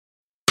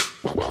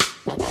This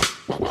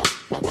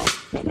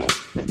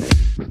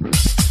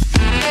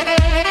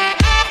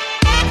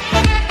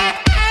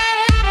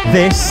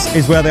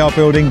is where they are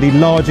building the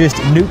largest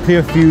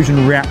nuclear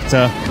fusion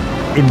reactor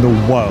in the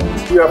world.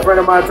 Yeah, a friend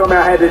of mine told me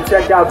I had to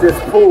check out this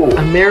pool.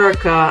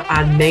 America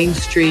on Main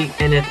Street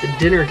and at the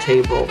dinner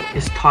table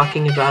is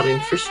talking about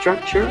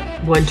infrastructure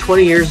when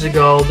 20 years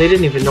ago they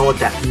didn't even know what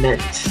that meant.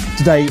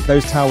 Today,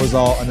 those towers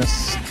are an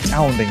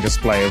astounding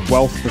display of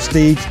wealth,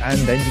 prestige, and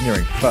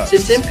engineering first.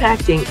 It's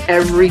impacting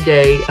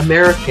everyday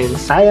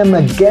Americans. I am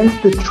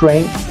against the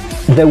train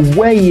the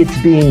way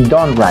it's being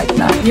done right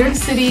now. New York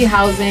City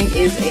housing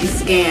is a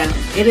scam.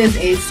 It is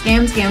a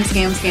scam.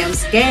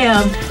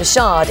 The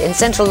Shard in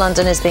central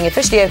London is being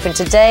officially opened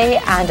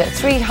today, and at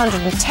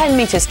 310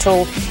 metres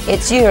tall,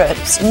 it's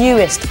Europe's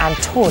newest and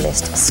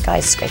tallest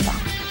skyscraper.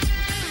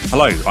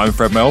 Hello, I'm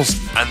Fred Mills,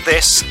 and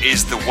this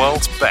is the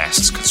world's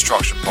best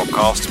construction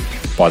podcast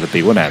by the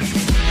B1M.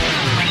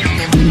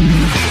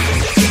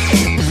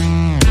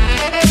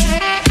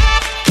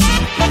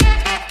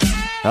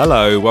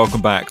 Hello,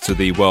 welcome back to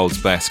the world's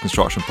best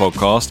construction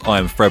podcast. I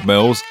am Fred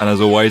Mills, and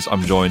as always,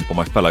 I'm joined by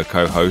my fellow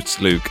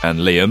co-hosts Luke and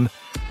Liam.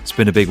 It's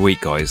been a big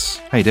week,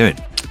 guys. How you doing?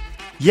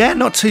 Yeah,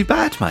 not too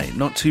bad, mate.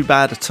 Not too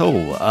bad at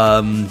all.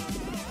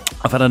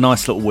 I've had a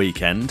nice little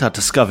weekend. I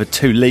discovered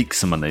 2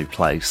 leaks in my new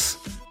place,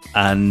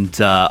 and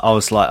I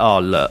was like, "Oh,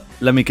 look,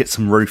 let me get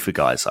some roofer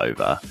guys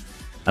over."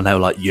 And they were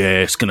like, "Yeah,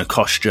 it's going to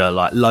cost you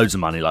like loads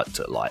of money,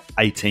 like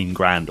 18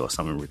 grand or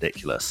something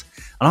ridiculous."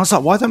 And I was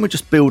like, "Why don't we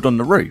just build on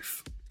the roof?"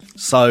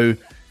 So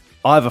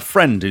I have a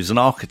friend who's an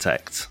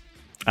architect.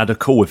 I had a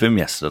call with him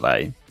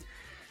yesterday,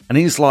 and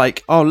he's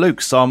like, "Oh, Luke,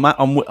 so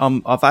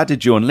I've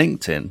added you on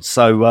LinkedIn.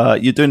 So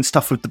you're doing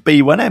stuff with the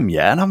B1M,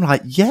 yeah?" And I'm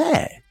like,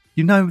 "Yeah,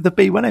 you know the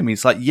B1M."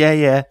 He's like,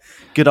 "Yeah,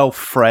 good old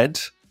Fred."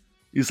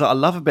 He's like, "I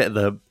love a bit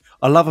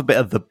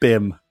of the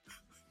BIM."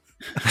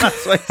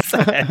 That's what he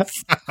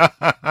says.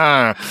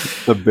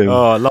 The BIM.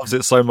 Oh, loves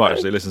it so much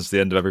that he listens to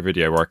the end of every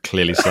video where I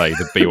clearly say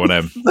the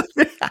B1M.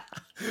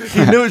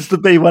 He knew it's the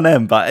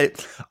B1M,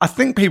 but I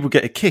think people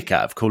get a kick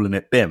out of calling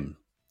it BIM.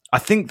 I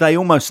think they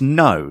almost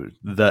know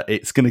that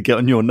it's going to get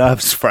on your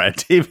nerves,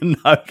 Fred, even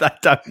though they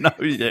don't know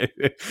you.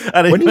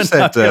 And when you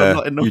said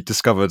you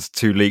discovered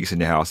 2 leaks in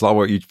your house, like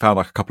what, you found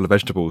like a couple of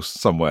vegetables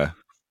somewhere.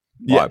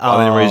 Yeah, I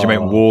didn't realize you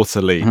meant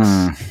water leaks.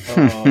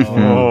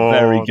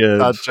 Very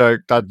good. That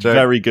joke.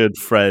 Very good,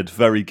 Fred.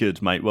 Very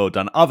good, mate. Well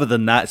done. Other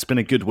than that, it's been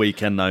a good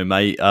weekend, though,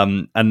 mate.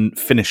 And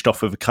finished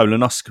off with a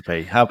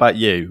colonoscopy. How about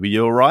you? Were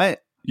you all right?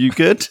 You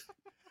good?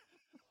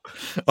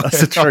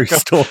 That's a true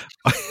story.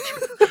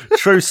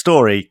 True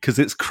story, because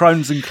it's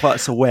Crohn's and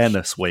Colitis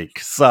Awareness Week.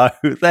 So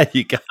there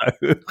you go.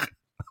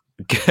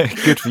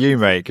 Good for you,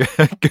 mate.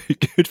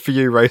 Good for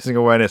you, raising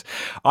awareness.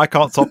 I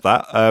can't top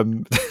that.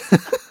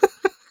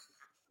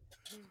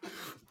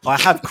 I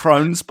have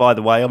Crohn's, by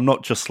the way. I'm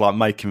not just like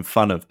making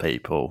fun of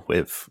people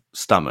with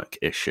stomach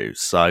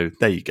issues. So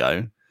there you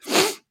go.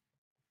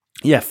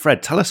 Yeah,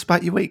 Fred, tell us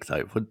about your week,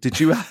 though. Did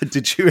you have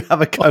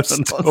a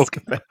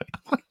colonoscopy?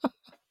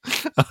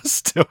 I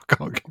still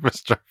can't give a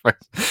straight face.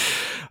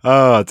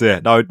 Oh dear,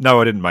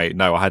 no, I didn't, mate.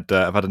 No, I've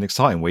had an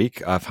exciting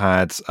week. I've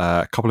had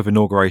a couple of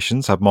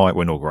inaugurations. I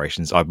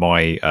had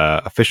my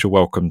official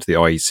welcome to the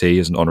IET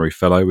as an honorary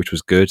fellow, which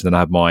was good. And then I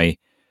had my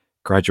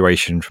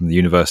graduation from the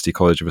University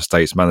College of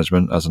Estates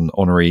Management as an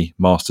honorary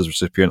master's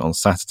recipient on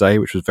Saturday,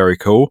 which was very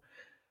cool.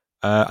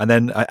 And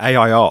then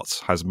AI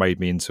Art has made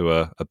me into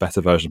a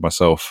better version of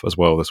myself as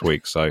well this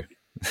week. So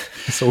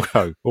it's all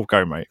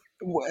go, mate.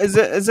 Is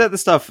that the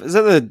stuff? Is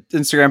that the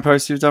Instagram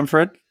post you've done,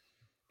 Fred?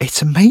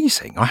 It's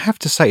amazing. I have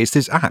to say, it's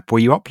this app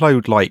where you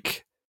upload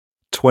like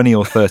 20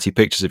 or 30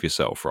 pictures of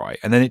yourself, right?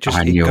 And then it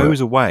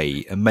goes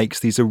away and makes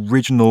these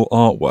original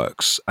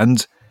artworks.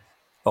 And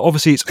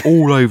obviously it's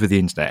all over the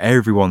internet.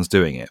 Everyone's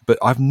doing it. But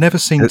I've never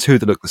seen 2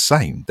 that look the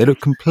same. They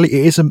look complete.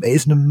 It is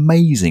an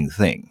amazing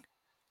thing.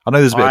 I know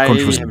there's a bit of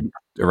controversy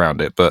around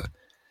it, but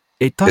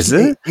it does.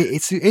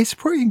 It's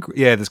pretty.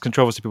 Yeah, there's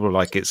controversy. People are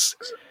like it's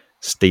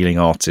stealing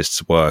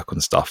artists' work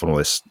and stuff and all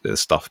this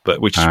stuff, but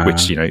which is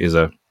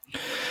a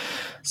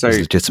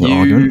legitimate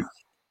argument.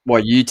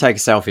 What, you take a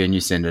selfie and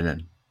you send it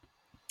in?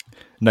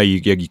 No,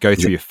 you go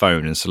through your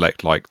phone and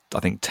select like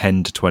I think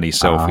 10 to 20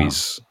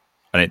 selfies,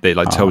 and it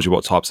tells you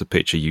what types of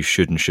picture you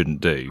should and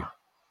shouldn't do,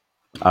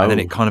 and then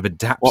it kind of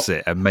adapts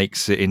it and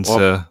makes it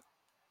into.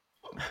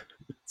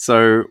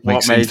 So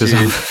what made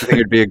you think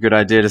it'd be a good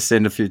idea to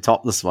send a few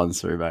topless ones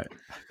through, mate?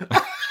 Did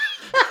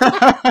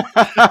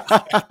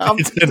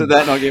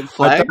that not get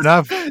flagged?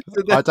 I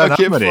don't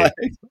have many.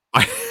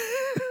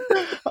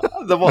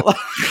 The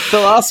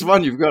last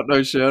one, you've got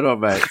no shirt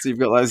on, mate. So you've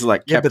got those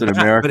like Captain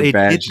America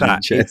badge in your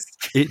chest.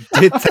 It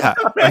did that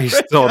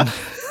based on...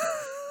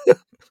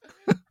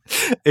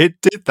 It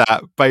did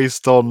that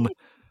based on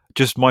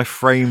just my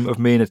frame of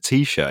me in a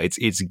t-shirt.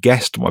 It's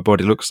guessed what my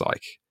body looks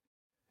like.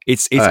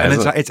 It's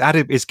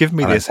added. It's given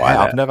me this hair.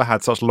 I've never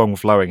had such long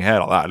flowing hair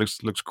like that.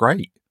 It looks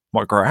great.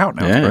 Might grow out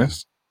now. Yeah.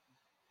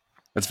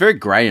 It's very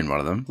grey in one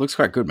of them. Looks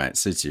quite good, mate.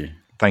 Suits you.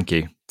 Thank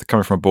you.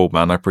 Coming from a bald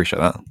man, I appreciate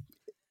that.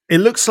 It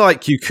looks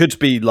like you could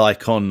be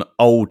like on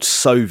old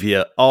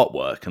Soviet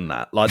artwork and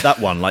that. Like that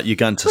one, like you're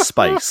going to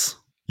space.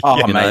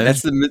 Oh, mate,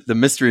 that's the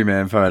Mystery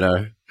Man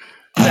photo.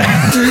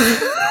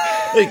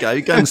 There you go.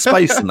 You're going to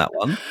space in that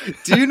one.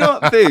 Do you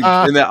not think,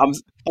 and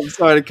I'm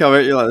sorry to come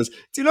at you like this,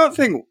 do you not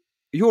think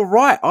your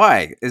right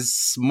eye is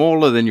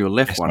smaller than your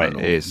left one? Mate,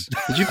 it is.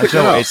 Did you pick it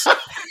up?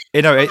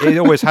 It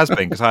always has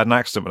been, because I had an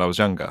accident when I was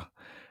younger.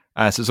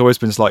 So it's always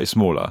been slightly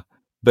smaller.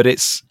 But Are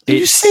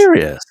you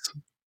serious?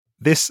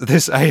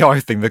 This AI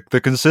thing,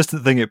 the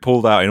consistent thing it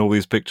pulled out in all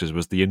these pictures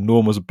was the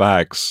enormous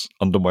bags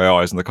under my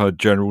eyes and the kind of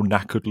general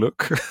knackered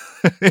look.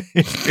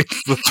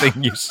 It's the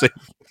thing you see.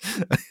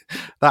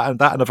 that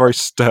and a very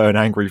stern,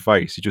 angry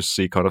face you just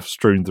see kind of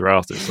strewn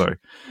throughout it. So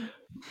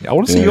yeah, I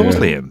want to see yours,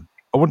 Liam.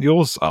 I want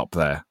yours up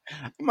there.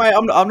 Mate,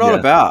 I'm not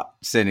about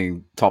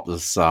sending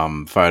topless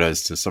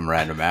photos to some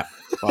random app.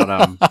 But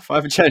if I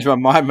ever change my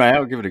mind, mate,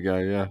 I'll give it a go,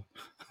 yeah.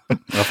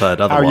 I've heard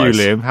How otherwise.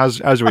 are you, Liam? How's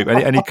your week?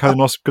 Any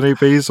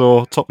colonoscopies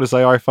or topless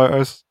AI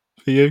photos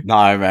for you?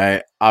 No,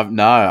 mate.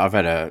 I've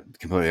had a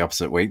completely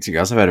opposite week to you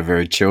guys. I've had a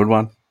very chilled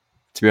one.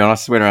 To be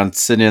honest, went around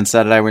Sydney on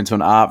Saturday, went to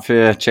an art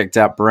fair, checked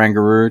out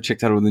Barangaroo,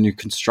 checked out all the new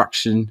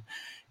construction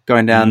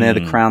going down there,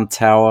 the Crown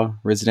Tower,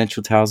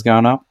 residential towers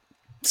going up.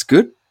 It's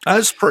good.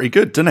 It's pretty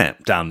good, doesn't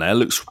it? Down there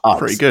looks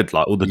pretty good,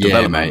 like all the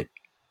development. Mate.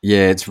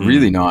 Yeah, it's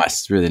really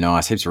nice. It's really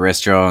nice. Heaps of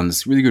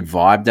restaurants, really good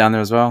vibe down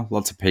there as well.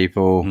 Lots of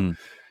people.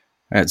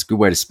 Yeah, it's a good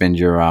way to spend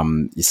your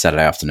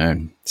Saturday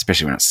afternoon,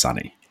 especially when it's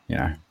sunny, you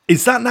know.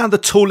 Is that now the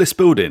tallest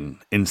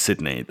building in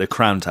Sydney, the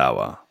Crown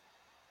Tower?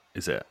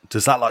 Is it?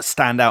 Does that like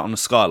stand out on the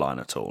skyline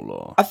at all?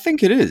 Or I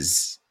think it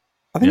is.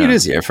 It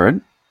is, yeah,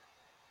 Fred.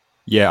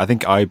 Yeah,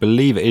 I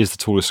believe it is the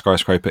tallest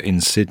skyscraper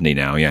in Sydney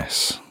now,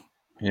 yes.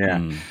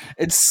 Yeah.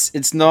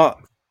 It's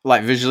not,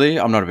 like, visually,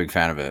 I'm not a big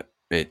fan of it.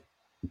 It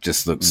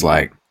just looks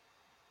like,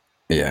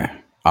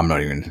 I'm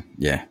not even,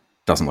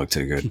 doesn't look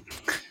too good.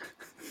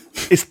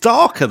 It's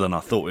darker than I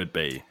thought it'd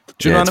be.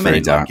 Do you know what I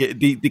mean? Dark. Like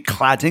the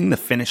cladding, the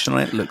finish on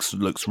it looks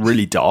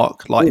really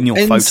dark. Like in your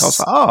photos,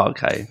 like,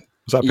 okay.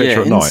 Was that a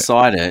picture at night?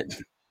 Inside it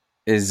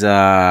is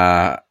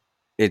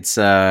it's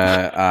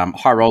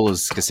High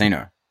Rollers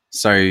Casino.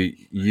 So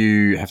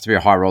you have to be a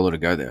high roller to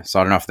go there. So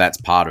I don't know if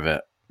that's part of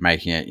it,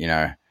 making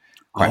it,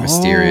 quite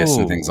mysterious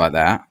and things like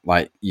that.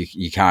 Like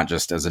you can't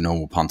just as a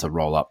normal punter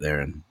roll up there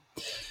and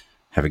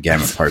have a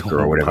game of poker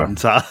or whatever.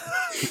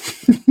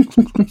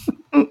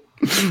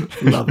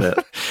 Love it.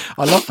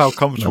 I love how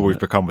comfortable we've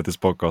become with this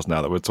podcast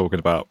now that we're talking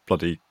about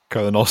bloody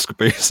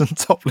colonoscopies and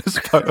topless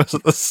photos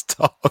at the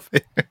start of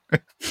it.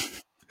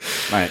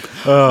 Mate,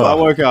 I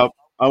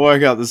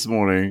woke up this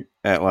morning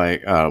at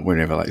like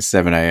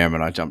 7 a.m.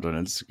 and I jumped on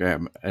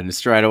Instagram and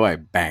straight away,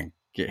 bang,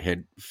 get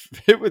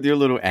hit with your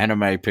little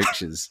anime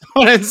pictures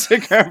on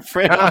Instagram,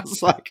 Fred. I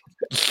was like,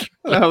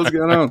 what the hell's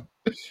going on?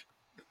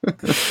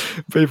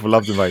 People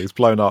loved it, mate. It's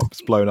blown up.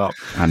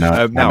 I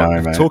know.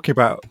 Now, talking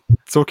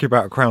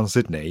about Crown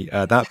Sydney,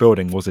 that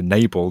building was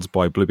enabled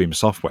by Bluebeam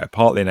Software,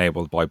 partly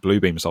enabled by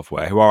Bluebeam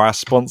Software, who are our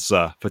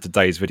sponsor for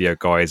today's video,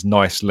 guys.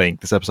 Nice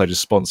link. This episode is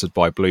sponsored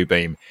by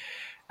Bluebeam.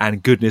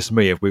 And goodness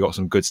me, have we got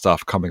some good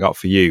stuff coming up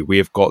for you. We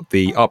have got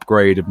the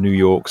upgrade of New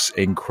York's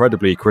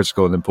incredibly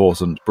critical and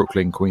important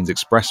Brooklyn-Queens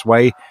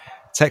Expressway,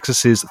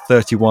 Texas's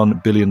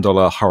 $31 billion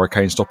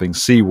hurricane-stopping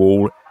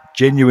seawall,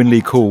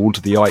 genuinely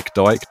called the Ike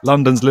Dike,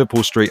 London's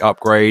Liverpool Street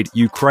upgrade,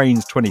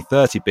 Ukraine's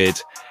 2030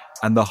 bid,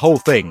 and the whole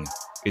thing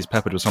is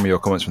peppered with some of your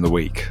comments from the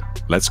week.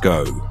 Let's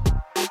go.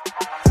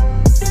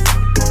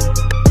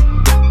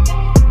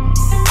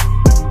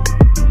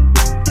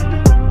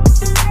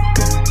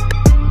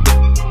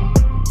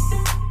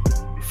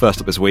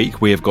 First up this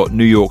week, we have got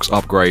New York's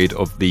upgrade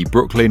of the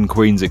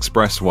Brooklyn-Queens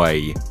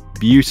Expressway,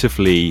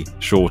 beautifully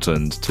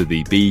shortened to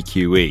the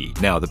BQE.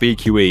 Now, the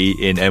BQE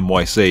in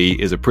NYC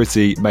is a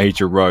pretty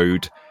major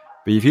road,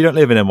 but if you don't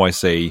live in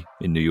NYC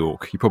in New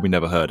York, you probably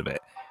never heard of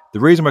it. The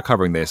reason we're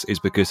covering this is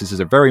because this is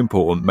a very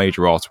important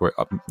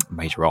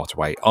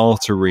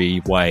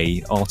artery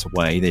way,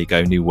 there you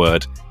go, new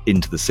word,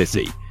 into the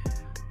city.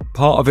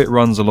 Part of it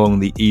runs along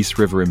the East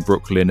River in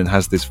Brooklyn and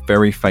has this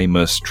very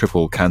famous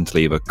triple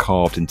cantilever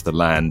carved into the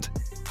land.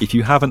 If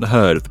you haven't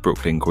heard of the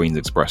Brooklyn-Queens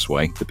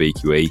Expressway, the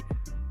BQE,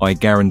 I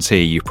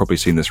guarantee you've probably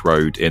seen this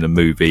road in a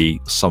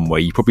movie somewhere.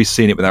 You've probably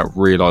seen it without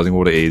realising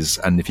what it is,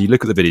 and if you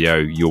look at the video,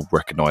 you'll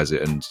recognise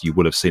it, and you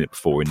will have seen it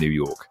before in New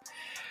York.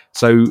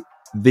 So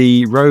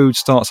the road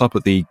starts up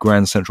at the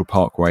Grand Central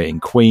Parkway in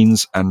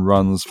Queens and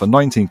runs for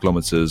 19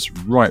 kilometres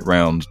right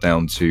round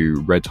down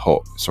to Red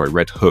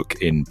Hook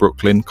in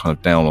Brooklyn, kind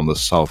of down on the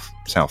south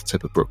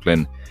tip of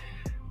Brooklyn.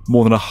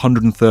 More than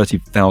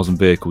 130,000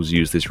 vehicles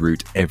use this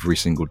route every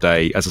single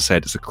day. As I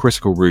said, it's a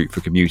critical route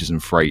for commuters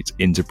and freight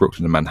into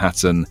Brooklyn and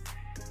Manhattan.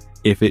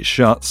 If it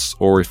shuts,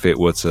 or if it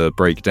were to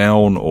break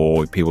down,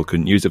 or people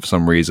couldn't use it for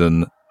some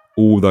reason,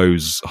 all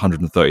those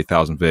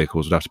 130,000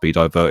 vehicles would have to be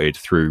diverted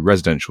through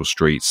residential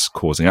streets,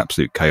 causing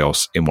absolute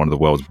chaos in one of the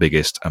world's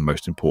biggest and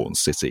most important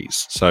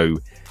cities. So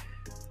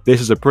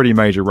this is a pretty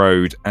major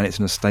road, and it's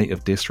in a state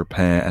of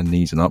disrepair and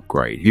needs an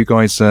upgrade. You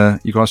guys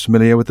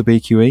familiar with the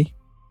BQE?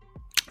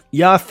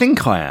 Yeah, I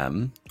think I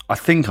am.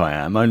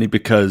 Only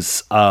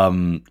because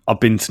I've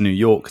been to New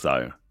York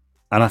though,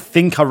 and I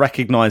think I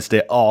recognised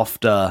it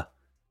after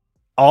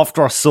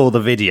I saw the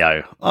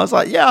video. I was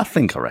like, yeah, I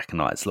think I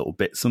recognise little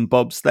bits and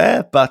bobs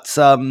there, but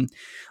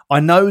I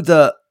know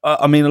that.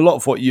 I mean, a lot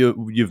of what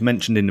you've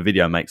mentioned in the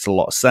video makes a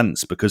lot of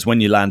sense, because when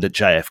you land at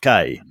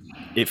JFK,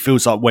 it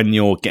feels like when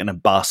you're getting a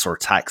bus or a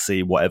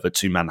taxi, whatever,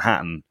 to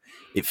Manhattan,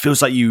 it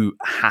feels like you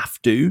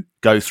have to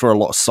go through a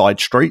lot of side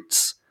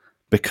streets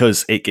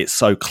because it gets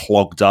so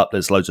clogged up.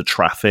 There's loads of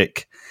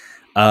traffic.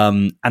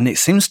 And it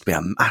seems to be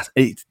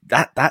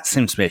that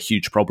seems to be a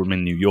huge problem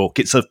in New York.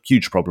 It's a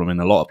huge problem in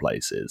a lot of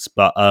places.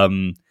 But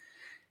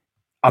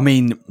I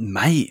mean,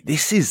 mate,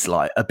 this is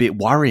like a bit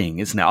worrying,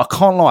 isn't it? I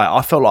can't lie.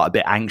 I felt like a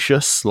bit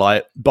anxious.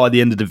 Like by the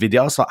end of the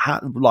video, I was like,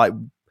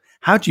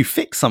 how do you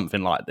fix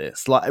something like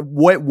this? Like,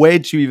 where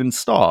do you even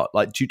start?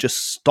 Like, do you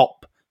just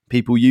stop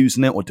people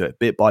using it, or do it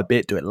bit by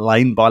bit, do it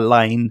lane by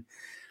lane?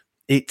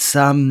 It's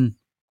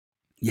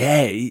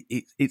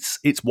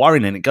it's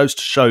worrying, and it goes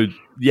to show,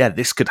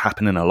 this could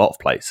happen in a lot of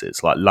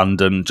places, like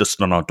London, just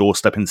on our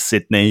doorstep, in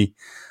Sydney.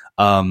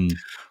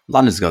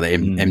 London's got the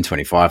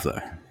M25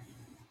 though.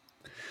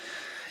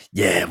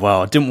 Yeah,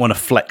 well, I didn't want to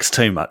flex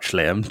too much,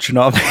 Liam. Do you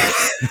know what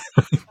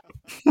I mean?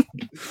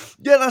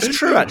 Yeah, that's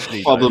true,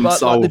 actually. Problem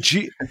solved.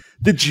 Like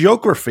the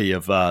geography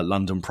of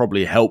London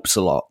probably helps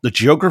a lot. The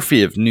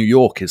geography of New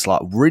York is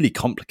like really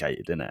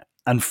complicated, isn't it?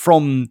 And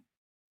from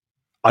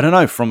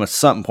a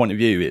certain point of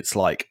view, it's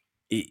like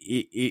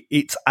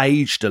it's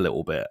aged a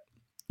little bit.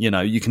 You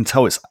know, you can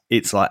tell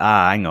it's like,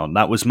 hang on,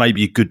 that was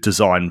maybe a good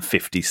design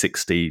 50,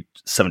 60,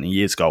 70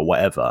 years ago or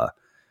whatever.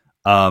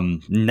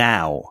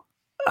 Now,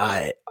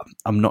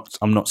 I'm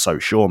not so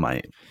sure,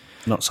 mate.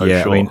 Not so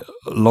sure. I mean,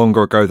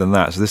 longer ago than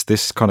that. So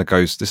this kind of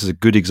goes. This is a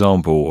good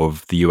example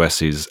of the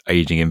US's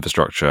aging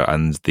infrastructure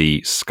and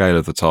the scale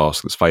of the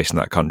task that's facing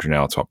that country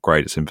now to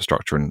upgrade its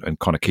infrastructure and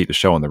kind of keep the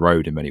show on the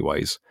road in many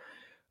ways.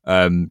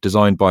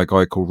 Designed by a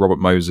guy called Robert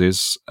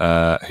Moses,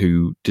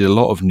 who did a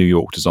lot of New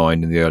York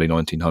design in the early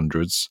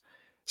 1900s.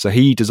 So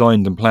he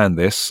designed and planned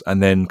this,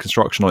 and then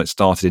construction on it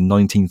started in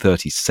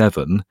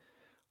 1937.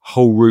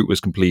 Whole route was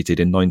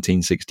completed in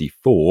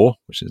 1964,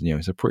 which is,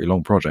 it's a pretty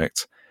long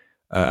project,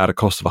 at a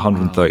cost of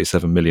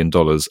 $137 million.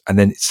 And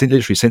then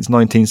literally since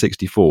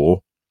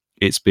 1964,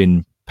 it's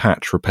been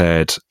patch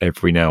repaired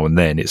every now and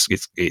then. It's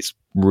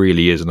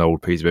really is an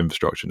old piece of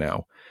infrastructure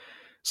now.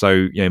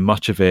 So,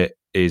 much of it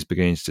is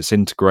beginning to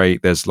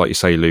disintegrate. There's, like you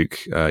say, Luke,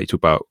 you talk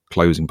about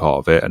closing part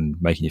of it and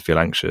making you feel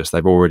anxious.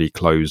 They've already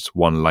closed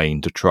one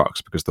lane to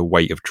trucks because the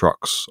weight of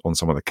trucks on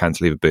some of the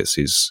cantilever bits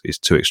is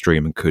too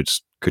extreme and could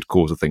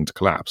cause the thing to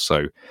collapse.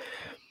 So,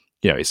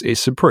 it's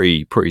some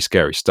pretty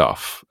scary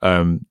stuff.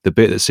 The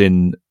bit that's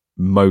in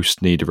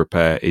most need of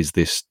repair is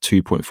this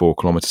 2.4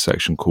 kilometer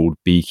section called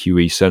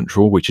BQE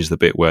Central, which is the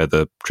bit where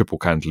the triple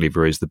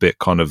cantilever is, the bit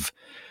kind of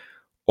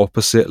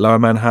opposite Lower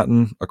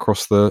Manhattan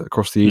across the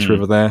East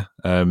River there.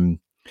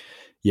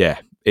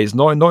 It's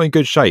not in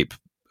good shape,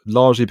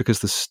 largely because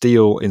the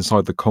steel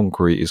inside the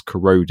concrete is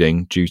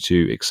corroding due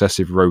to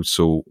excessive road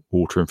salt,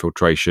 water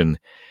infiltration,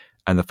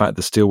 and the fact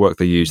the steelwork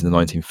they used in the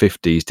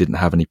 1950s didn't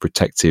have any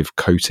protective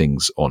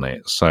coatings on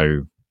it.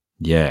 So,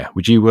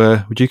 would you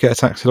get a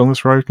taxi along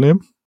this road, Liam?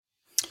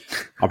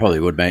 I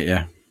probably would, mate.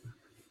 Yeah,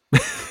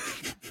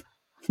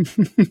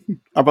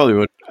 I probably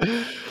would.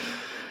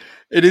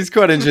 It is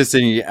quite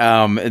interesting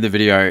in the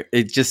video.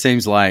 It just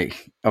seems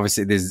like,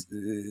 obviously,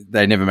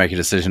 they never make a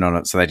decision on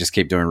it, so they just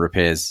keep doing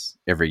repairs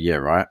every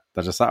year, right?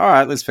 They're just like, all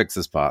right, let's fix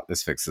this part.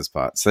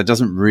 So it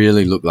doesn't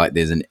really look like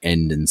there's an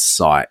end in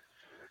sight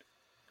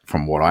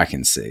from what I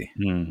can see.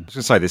 I was going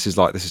to say, this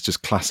is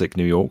just classic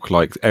New York.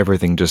 Like,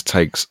 everything just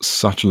takes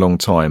such a long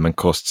time and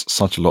costs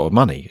such a lot of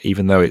money,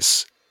 even though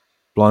it's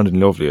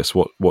blindingly obvious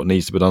what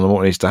needs to be done and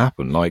what needs to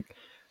happen. Like,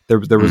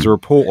 there was a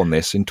report on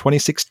this in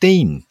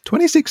 2016.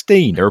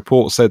 A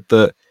report said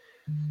that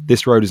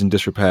this road is in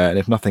disrepair, and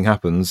if nothing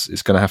happens,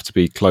 it's going to have to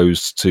be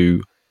closed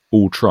to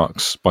all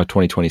trucks by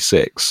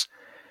 2026.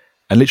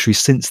 And literally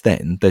since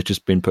then, they've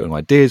just been putting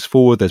ideas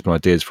forward. There's been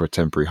ideas for a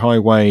temporary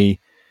highway,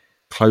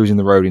 closing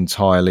the road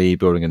entirely,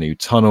 building a new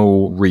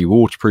tunnel,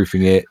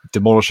 re-waterproofing it,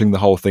 demolishing the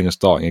whole thing and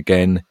starting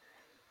again.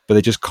 But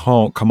they just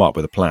can't come up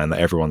with a plan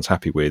that everyone's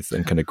happy with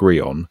and can agree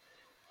on.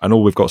 And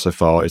all we've got so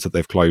far is that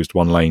they've closed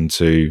one lane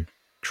to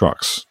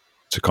trucks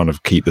to kind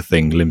of keep the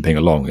thing limping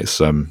along.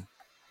 It's not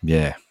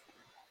a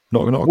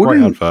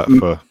great advert for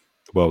the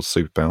world's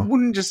superpower.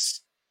 Wouldn't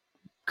just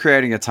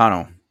creating a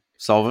tunnel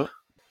solve it?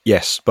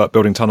 Yes, but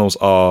building tunnels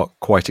are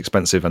quite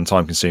expensive and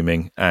time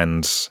consuming,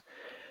 and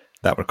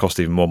that would cost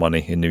even more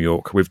money in New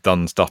York. We've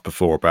done stuff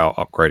before about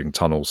upgrading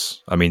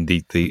tunnels. I mean,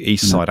 the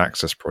East Side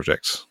Access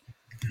project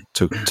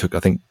took I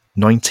think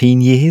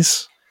 19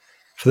 years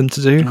for them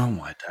to do. Oh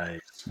my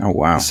days! Oh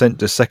wow!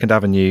 The Second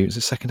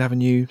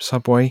Avenue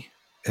subway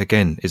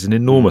again is an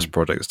enormous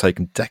project that's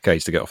taken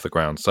decades to get off the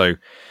ground. So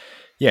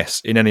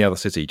yes, in any other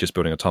city, just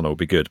building a tunnel would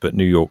be good, but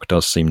New York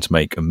does seem to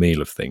make a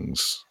meal of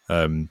things.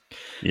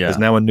 There's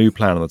now a new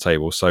plan on the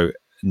table. So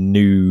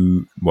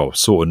New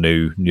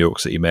York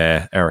City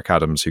Mayor Eric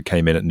Adams, who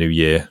came in at New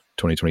Year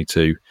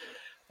 2022,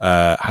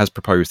 has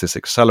proposed this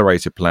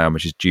accelerated plan,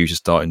 which is due to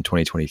start in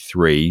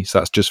 2023. So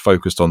that's just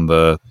focused on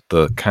the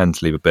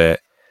cantilever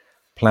bit.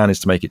 Plan is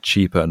to make it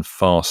cheaper and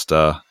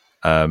faster.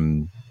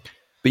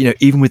 But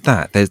even with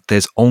that,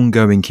 there's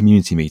ongoing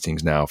community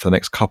meetings now for the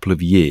next couple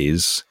of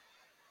years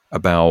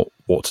about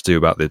what to do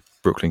about the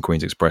Brooklyn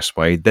Queens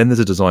Expressway. Then there's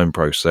a design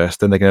process.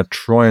 Then they're going to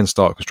try and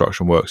start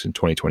construction works in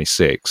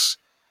 2026.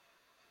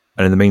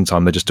 And in the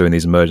meantime, they're just doing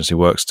these emergency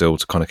works still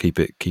to kind of keep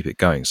it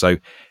going. So,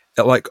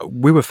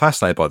 we were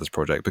fascinated by this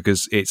project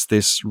because it's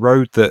this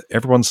road that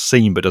everyone's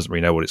seen but doesn't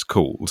really know what it's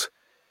called,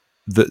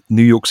 that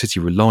New York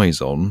City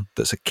relies on.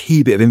 That's a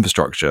key bit of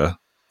infrastructure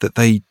that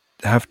they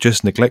have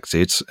just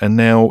neglected, and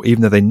now,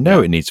 even though they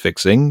know it needs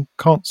fixing,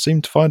 can't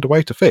seem to find a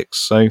way to fix.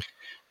 So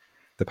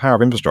the power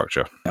of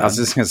infrastructure. I was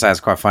just going to say, it's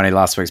quite funny.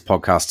 Last week's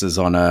podcast is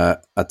on a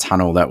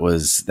tunnel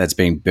that's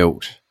being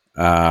built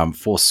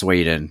for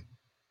Sweden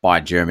by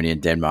Germany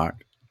and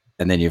Denmark,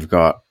 and then you've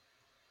got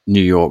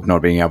New York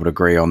not being able to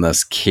agree on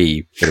this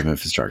key bit of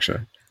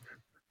infrastructure.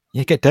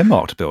 Yeah, get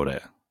Denmark to build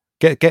it.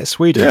 Get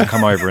Sweden to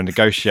come over and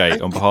negotiate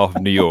on behalf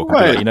of New York. And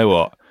be like, you know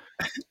what?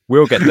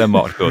 We'll get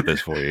Denmark to build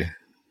this for you.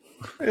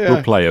 Yeah.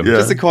 We'll play them.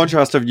 Just the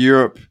contrast of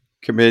Europe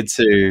compared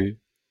to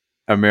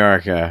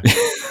America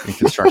in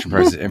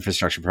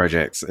infrastructure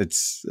projects.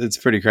 It's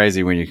pretty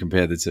crazy when you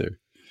compare the two.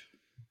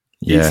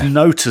 Yeah. It's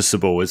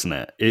noticeable, isn't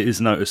it? It is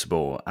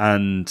noticeable.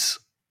 And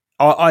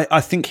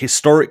I think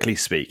historically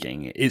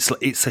speaking, it's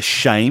a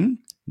shame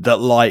that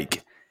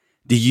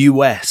the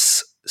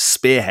US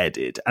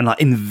spearheaded and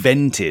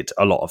invented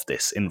a lot of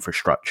this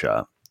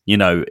infrastructure,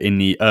 in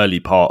the early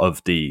part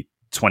of the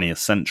 20th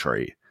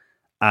century.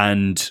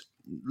 And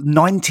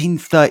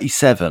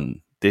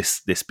 1937,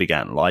 this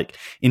began.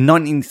 In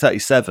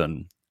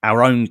 1937,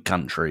 our own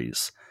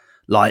countries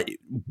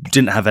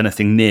didn't have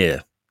anything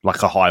near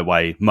a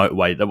highway,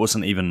 motorway that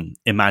wasn't even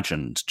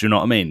imagined. Do you know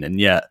what I mean? And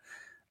yet,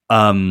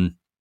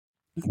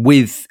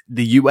 with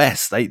the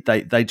US,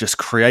 they just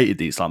created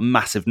these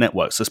massive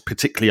networks. That's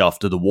particularly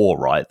after the war,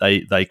 right?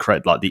 They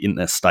created the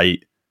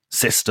interstate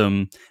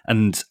system,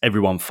 and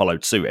everyone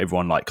followed suit.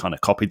 Everyone kind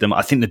of copied them.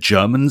 I think the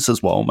Germans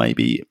as well,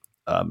 maybe.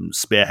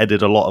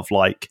 Spearheaded a lot of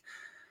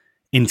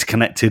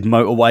interconnected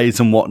motorways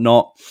and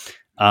whatnot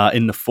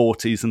in the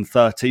 40s and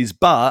 30s,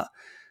 but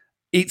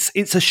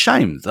it's a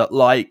shame that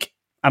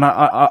and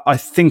I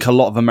think a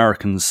lot of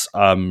Americans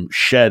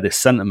share this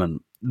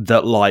sentiment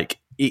that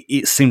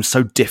it seems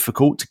so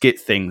difficult to get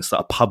things that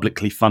are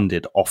publicly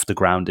funded off the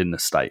ground in the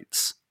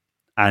States.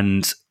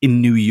 And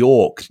in New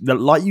York,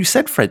 like you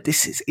said, Fred,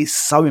 this is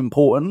so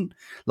important.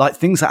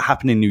 Things that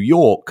happen in New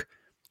York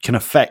can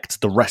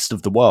affect the rest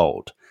of the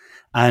world.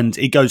 And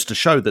it goes to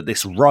show that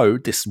this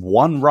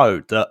one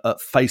road, that at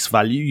face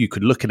value, you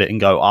could look at it and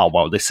go, oh,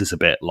 well, this is a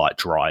bit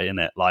dry, isn't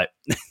it?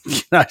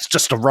 It's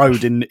just a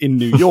road in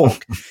New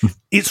York.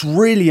 It's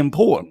really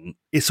important.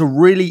 It's a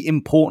really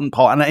important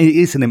part. And it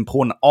is an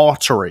important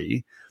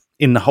artery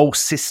in the whole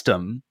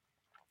system,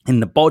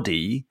 in the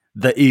body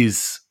that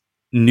is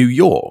New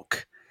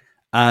York.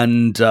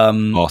 And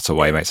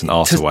Arterway, mate. It's an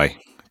arterway.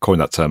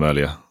 Coined that term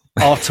earlier.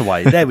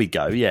 Artaway, there we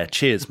go. Yeah,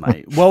 cheers,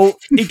 mate. Well,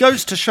 it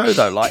goes to show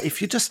though,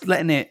 if you're just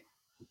letting it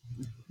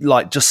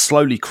just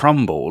slowly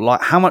crumble,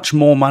 how much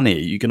more money are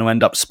you going to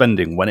end up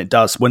spending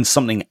when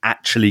something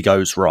actually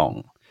goes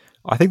wrong?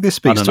 I think this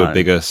speaks to a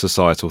bigger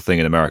societal thing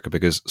in America,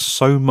 because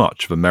so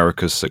much of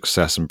America's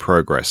success and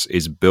progress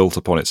is built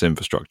upon its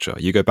infrastructure.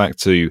 You go back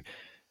to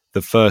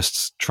the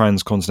first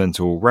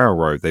transcontinental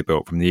railroad they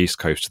built from the East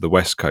Coast to the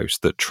West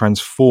Coast that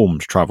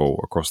transformed travel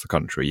across the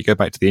country. You go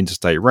back to the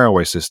interstate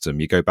railway system.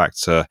 You go back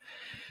to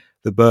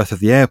the birth of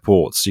the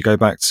airports. You go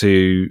back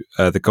to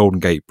the Golden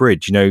Gate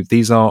Bridge.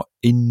 These are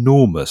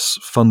enormous,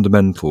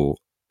 fundamental,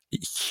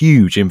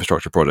 huge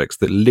infrastructure projects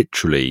that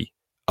literally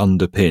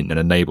underpin and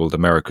enabled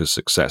America's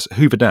success.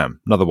 Hoover Dam,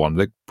 another one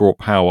that brought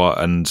power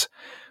and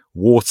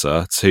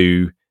water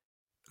to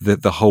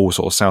the whole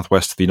sort of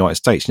southwest of the United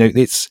States.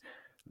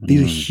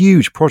 These are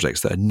huge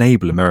projects that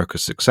enable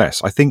America's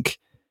success. I think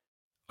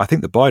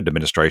the Biden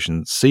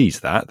administration sees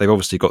that. They've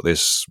obviously got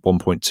this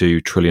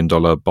 $1.2 trillion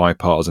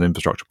bipartisan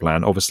infrastructure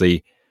plan.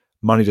 Obviously,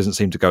 money doesn't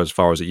seem to go as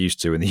far as it used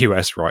to in the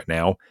US right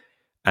now,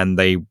 and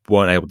they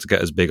weren't able to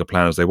get as big a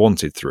plan as they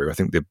wanted through. I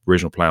think the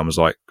original plan was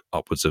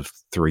upwards of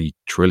 $3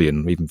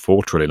 trillion, even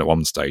 $4 trillion at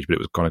one stage, but it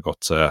was kind of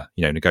got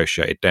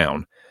negotiated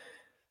down.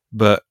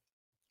 But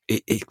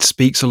it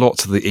speaks a lot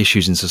to the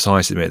issues in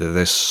society that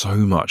there's so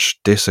much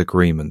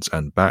disagreement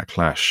and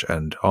backlash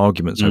and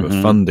arguments over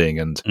funding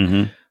and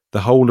the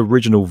whole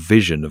original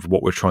vision of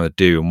what we're trying to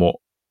do and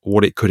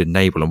what it could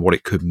enable and what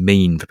it could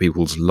mean for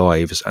people's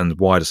lives and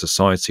wider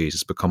societies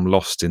has become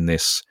lost in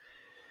this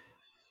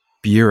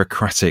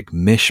bureaucratic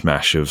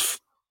mishmash of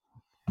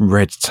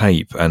red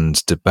tape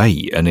and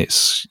debate. And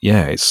it's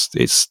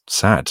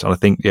sad. And I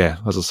think,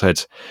 as I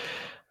said,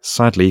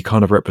 sadly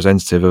kind of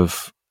representative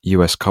of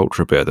US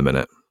culture a bit at the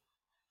minute.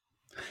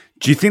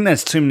 Do you think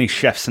there's too many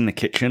chefs in the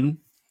kitchen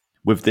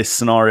with this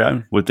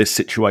scenario, with this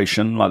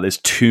situation? Like, there's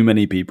too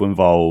many people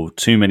involved,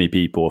 too many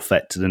people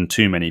affected, and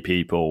too many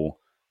people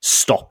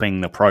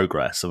stopping the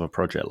progress of a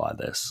project like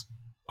this.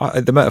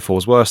 The metaphor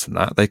is worse than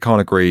that. They can't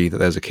agree that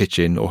there's a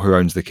kitchen, or who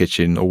owns the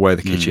kitchen, or where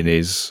the kitchen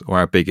is, or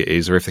how big it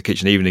is, or if the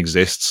kitchen even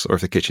exists, or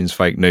if the kitchen's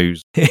fake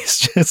news.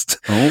 It's just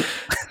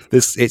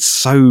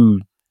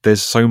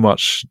there's so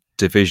much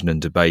division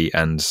and debate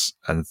and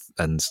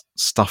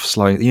stuff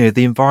slowing. You know,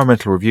 the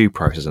environmental review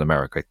process in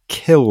America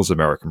kills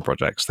American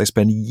projects. They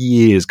spend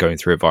years going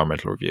through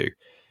environmental review.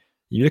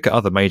 You look at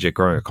other major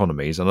growing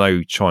economies. I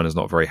know China's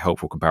not a very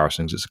helpful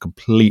comparison because it's a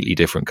completely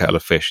different kettle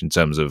of fish in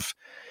terms of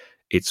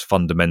its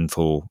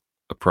fundamental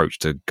approach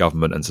to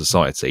government and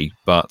society,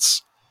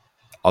 but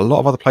a lot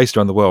of other places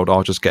around the world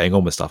are just getting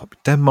on with stuff.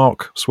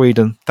 Denmark,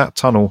 Sweden, that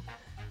tunnel,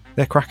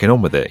 they're cracking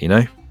on with it, you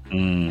know?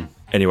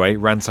 Anyway,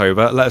 rant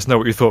over. Let us know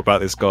what you thought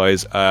about this,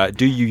 guys.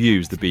 Do you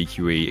use the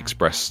BQE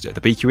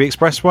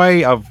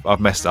Expressway? I've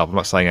messed up. I'm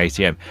not saying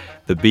ATM.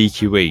 The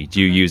BQE.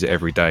 Do you use it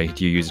every day?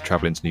 Do you use it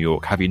traveling to New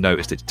York? Have you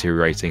noticed it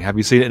deteriorating? Have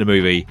you seen it in a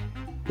movie?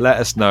 Let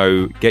us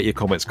know. Get your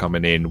comments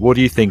coming in. What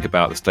do you think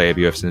about the state of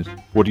US?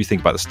 What do you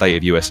think about the state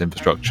of US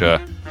infrastructure?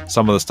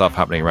 Some of the stuff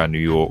happening around New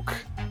York.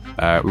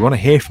 We want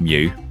to hear from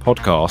you.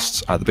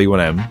 Podcasts at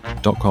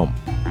theb1m.com.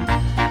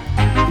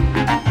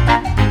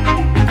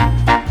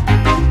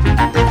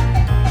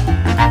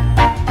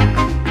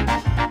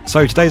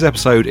 So today's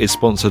episode is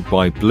sponsored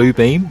by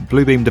Bluebeam.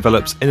 Bluebeam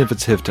develops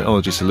innovative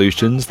technology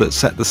solutions that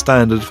set the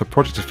standard for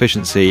project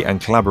efficiency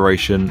and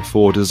collaboration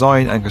for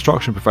design and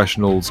construction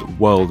professionals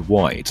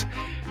worldwide.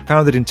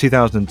 Founded in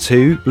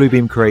 2002,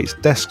 Bluebeam creates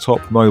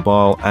desktop,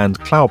 mobile, and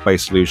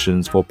cloud-based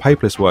solutions for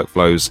paperless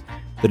workflows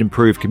that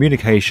improve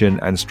communication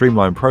and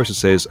streamline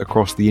processes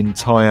across the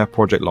entire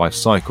project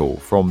lifecycle,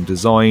 from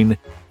design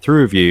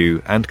through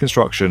review and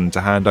construction to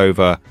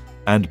handover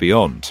and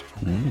beyond.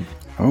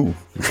 Oh.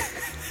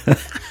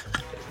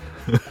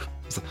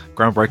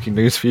 Groundbreaking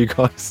news for you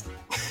guys.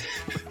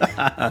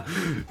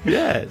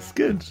 Yeah, it's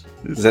good.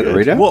 Is that the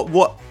reader?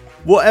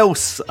 What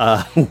else?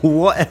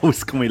 What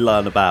else can we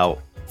learn about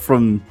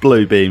from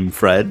Bluebeam,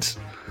 Fred?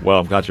 Well,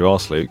 I'm glad you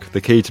asked, Luke.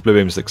 The key to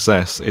Bluebeam's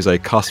success is a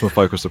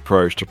customer-focused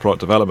approach to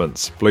product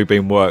development.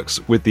 Bluebeam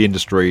works with the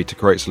industry to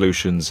create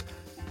solutions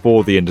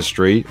for the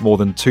industry. More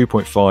than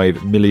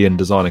 2.5 million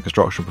design and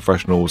construction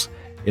professionals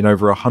in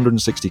over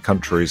 160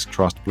 countries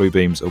trust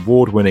Bluebeam's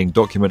award-winning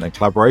document and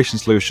collaboration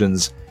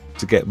solutions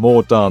to get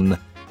more done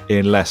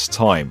in less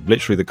time.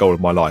 Literally, the goal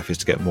of my life is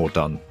to get more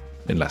done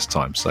in less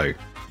time. So,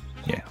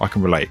 yeah, I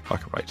can relate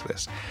to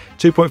this.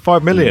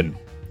 2.5 million.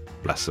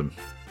 Bless them.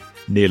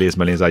 Nearly as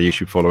many as our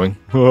YouTube following.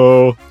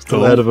 Oh,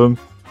 still ahead of them.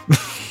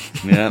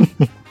 Yeah.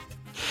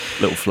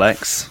 Little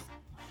flex.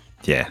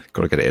 Yeah,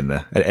 got to get it in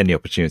there at any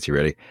opportunity,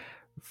 really.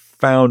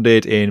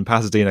 Founded in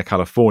Pasadena,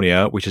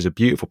 California, which is a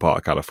beautiful part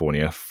of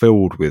California,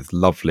 filled with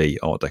lovely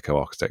Art Deco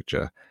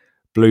architecture.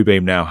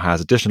 Bluebeam now has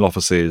additional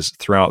offices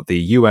throughout the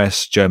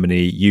US,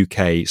 Germany,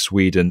 UK,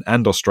 Sweden,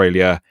 and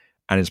Australia,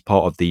 and is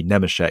part of the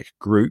Nemetschek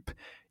Group.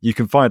 You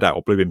can find out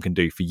what Bluebeam can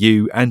do for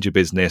you and your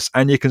business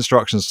and your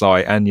construction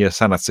site and your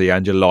sanity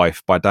and your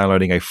life by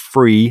downloading a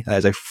free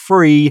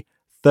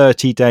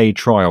 30-day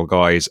trial,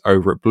 guys,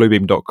 over at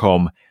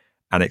bluebeam.com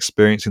and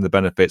experiencing the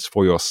benefits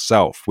for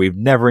yourself. We've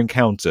never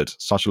encountered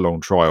such a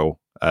long trial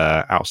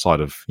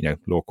outside of,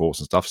 law courts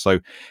and stuff.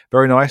 So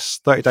very nice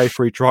 30-day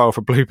free trial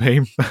for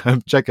Bluebeam.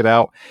 Check it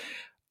out.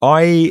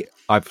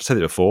 I've said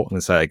it before, I'm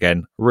going to say it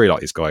again. Really like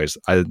these guys.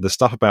 The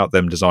stuff about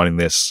them designing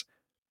this,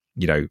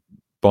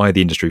 by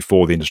the industry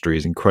for the industry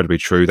is incredibly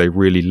true. They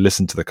really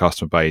listen to the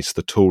customer base.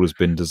 The tool has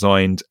been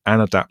designed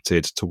and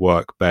adapted to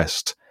work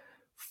best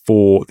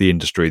for the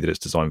industry that it's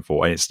designed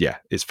for. And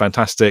it's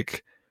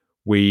fantastic.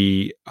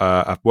 We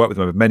have worked with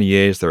them over many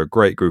years. They're a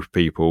great group of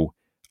people.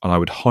 And I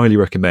would highly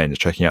recommend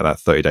checking out that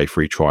 30-day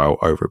free trial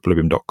over at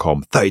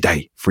bluebeam.com.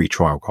 30-day free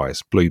trial,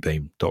 guys.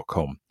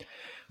 Bluebeam.com.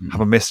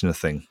 Have I missed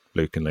anything,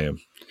 Luke and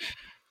Liam?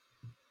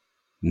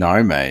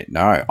 No, mate.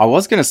 No. I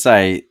was going to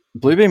say,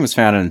 Bluebeam was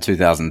founded in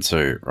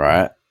 2002,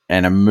 right?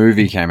 And a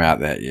movie came out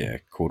that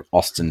year called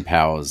Austin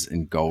Powers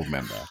in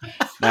Goldmember.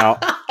 Now,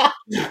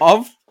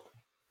 I've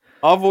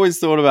always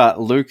thought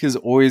about Luke has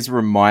always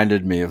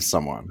reminded me of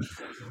someone.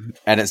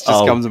 And it's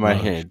just come to my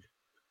head.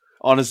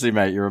 Honestly,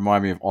 mate, you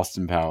remind me of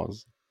Austin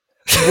Powers.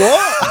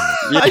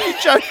 What? Are you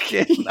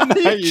joking?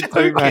 No, you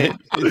do, mate.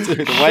 You do.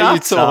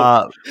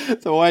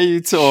 The way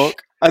you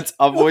talk.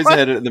 I've always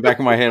had it in the back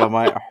of my head. I'm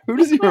like, who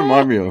does he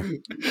remind me of?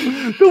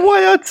 The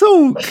way I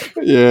talk.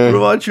 Yeah.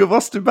 Reminds you of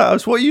Austin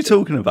Powers. What are you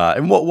talking about?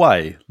 In what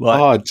way?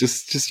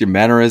 Just your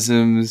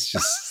mannerisms,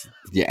 just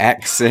your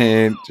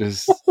accent,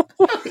 just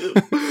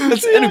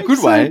it's in a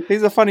good way.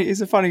 He's a funny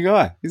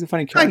guy. He's a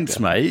funny character. Thanks,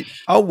 mate.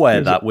 I'll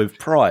wear that with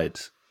pride.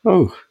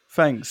 Oh.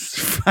 Thanks,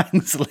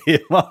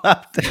 Liam.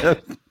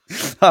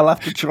 I'll have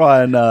to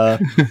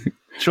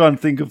try and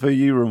think of who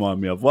you remind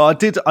me of. Well, I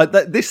did.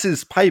 This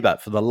is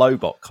payback for the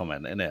Lobot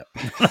comment, isn't it?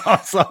 I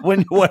was like,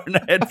 when you're wearing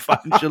a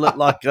headphones, you look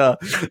like a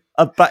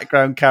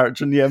background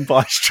character in The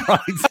Empire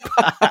Strikes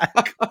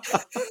Back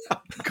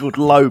called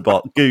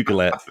Lobot.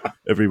 Google it,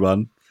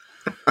 everyone.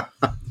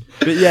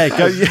 But yeah,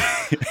 go.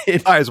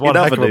 That is one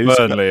heck of a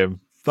burn, Liam.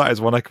 That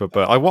is one heck of a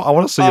burn. I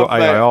want to see your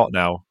AI art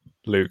now,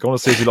 Luke. I want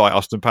to see if you like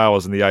Austin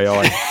Powers in the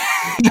AI.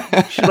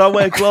 Should I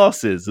wear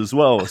glasses as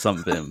well or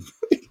something?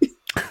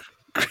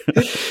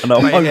 And I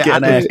won't get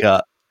an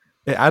haircut.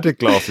 It added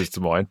glasses to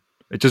mine.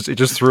 It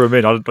just threw them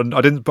in.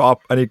 I didn't put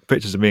up any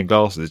pictures of me in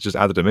glasses. It just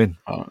added them in.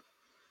 Oh,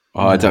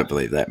 I don't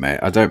believe that, mate.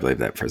 I don't believe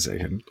that for a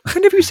second.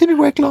 When have you seen me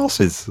wear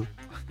glasses?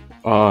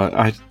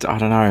 I don't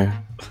know.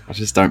 I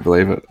just don't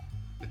believe it.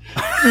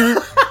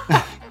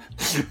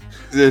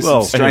 There's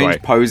some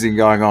strange posing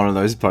going on in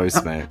those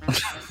posts, mate.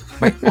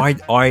 Mate,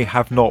 I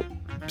have not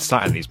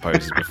sat in these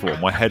poses before.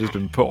 My head has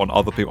been put on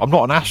other people. I'm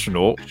not an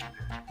astronaut.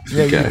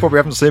 Yeah, okay. You probably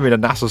haven't seen me in a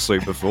NASA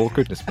suit before.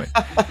 Goodness me.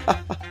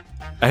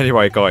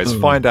 Anyway, guys,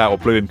 find out what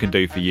Bluebeam can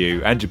do for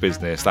you and your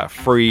business. That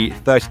free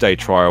 30-day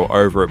trial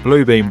over at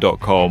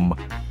bluebeam.com.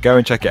 Go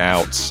and check it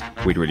out.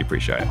 We'd really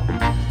appreciate it.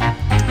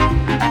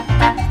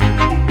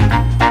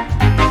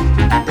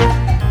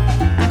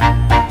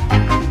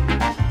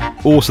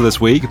 Also this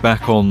week,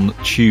 back on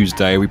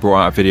Tuesday, we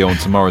brought out a video on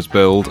Tomorrow's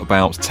Build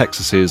about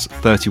Texas's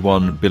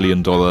 $31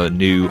 billion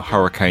new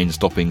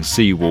hurricane-stopping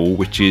seawall,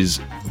 which is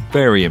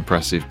very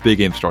impressive, big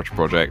infrastructure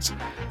project.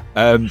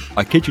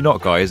 I kid you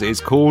not, guys,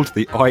 it's called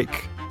the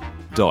Ike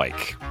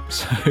Dike.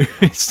 So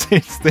it's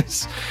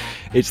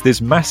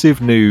this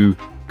massive new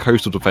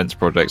coastal defense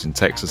project in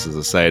Texas, as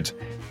I said.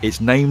 It's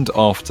named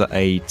after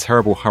a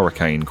terrible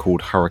hurricane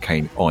called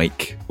Hurricane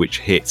Ike, which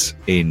hit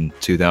in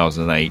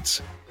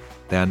 2008.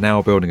 They are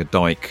now building a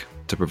dike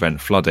to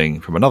prevent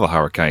flooding from another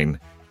hurricane,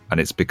 and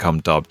it's become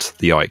dubbed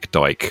the Ike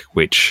Dike,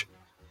 which,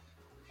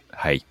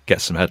 hey,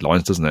 gets some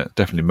headlines, doesn't it?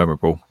 Definitely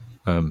memorable.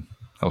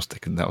 That'll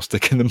stick in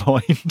the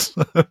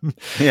mind.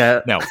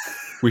 Yeah. Now,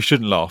 we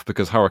shouldn't laugh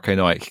because Hurricane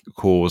Ike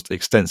caused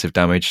extensive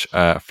damage,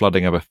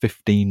 flooding over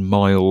 15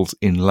 miles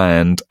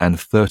inland, and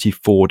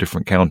 34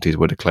 different counties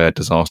were declared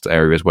disaster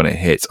areas when it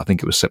hit. I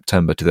think it was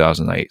September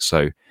 2008.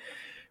 So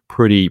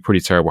pretty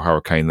terrible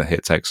hurricane that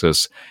hit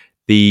Texas.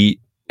 The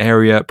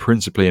area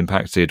principally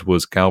impacted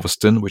was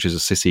Galveston, which is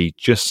a city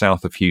just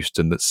south of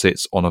Houston that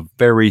sits on a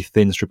very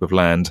thin strip of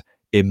land,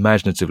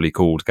 imaginatively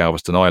called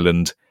Galveston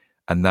Island,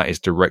 and that is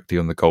directly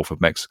on the Gulf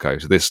of Mexico.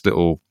 So this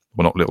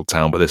not little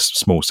town, but this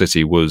small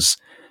city was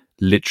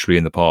literally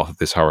in the path of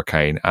this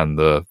hurricane and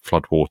the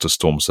floodwater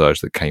storm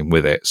surge that came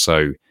with it.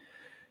 So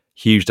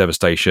huge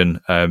devastation.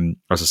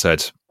 As I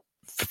said,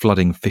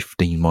 flooding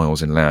 15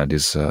 miles inland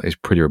is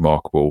pretty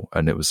remarkable,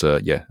 and it was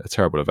a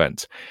terrible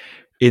event.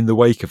 In the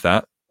wake of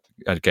that,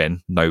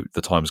 again, note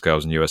the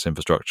timescales in US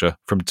infrastructure.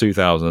 From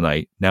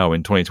 2008, now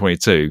in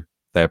 2022,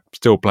 they're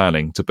still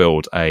planning to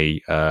build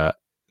a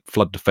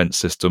flood defense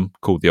system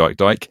called the Ike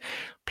Dike.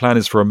 Plan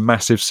is for a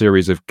massive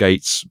series of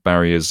gates,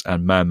 barriers,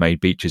 and man-made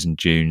beaches and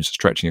dunes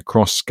stretching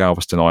across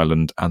Galveston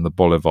Island and the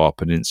Bolivar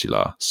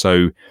Peninsula.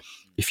 So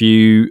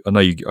I know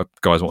you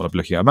guys won't be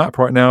looking at a map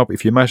right now, but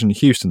if you imagine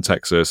Houston,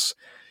 Texas,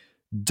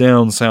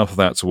 down south of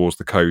that towards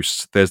the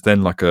coast, there's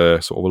then like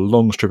a sort of a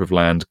long strip of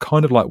land,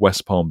 kind of like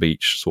West Palm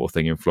Beach sort of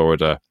thing in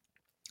Florida,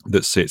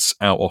 that sits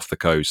out off the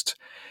coast.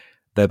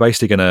 They're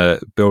basically going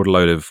to build a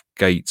load of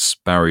gates,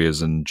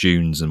 barriers, and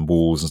dunes and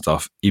walls and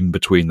stuff in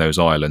between those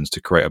islands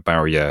to create a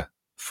barrier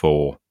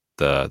for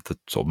the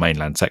sort of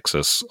mainland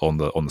Texas on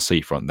the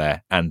seafront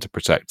there, and to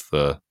protect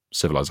the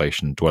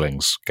civilization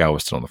dwellings,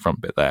 Galveston on the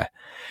front bit there.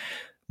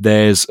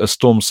 There's a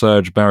storm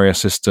surge barrier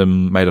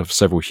system made of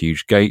several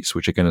huge gates,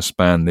 which are going to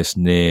span this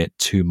near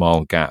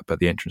 2-mile gap at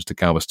the entrance to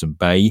Galveston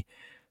Bay.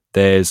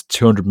 There's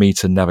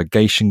 200-meter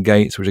navigation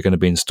gates, which are going to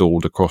be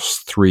installed across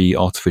 3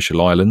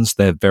 artificial islands.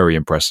 They're very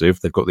impressive.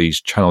 They've got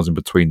these channels in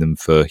between them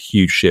for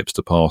huge ships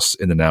to pass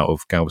in and out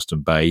of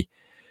Galveston Bay.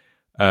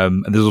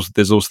 And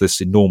there's also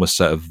this enormous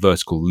set of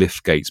vertical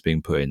lift gates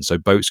being put in. So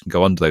boats can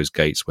go under those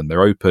gates when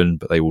they're open,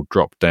 but they will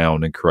drop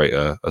down and create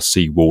a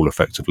sea wall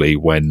effectively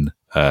when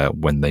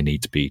they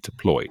need to be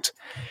deployed.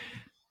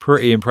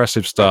 Pretty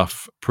impressive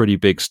stuff, pretty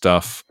big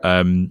stuff.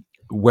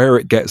 Where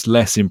it gets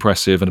less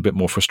impressive and a bit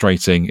more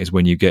frustrating is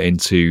when you get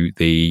into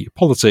the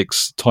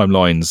politics,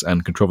 timelines,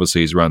 and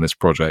controversies around this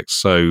project.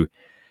 So,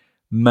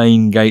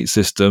 main gate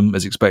system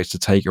is expected to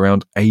take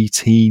around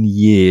 18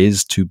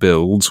 years to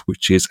build,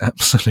 which is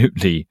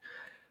absolutely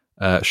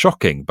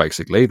shocking,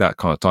 basically, that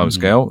kind of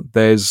timescale.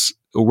 There's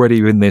already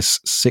been this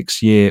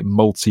 6-year,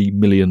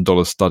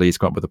 multi-million-dollar study to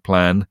come up with a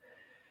plan.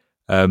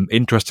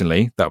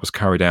 Interestingly, that was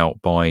carried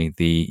out by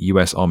the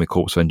US Army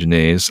Corps of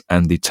Engineers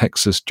and the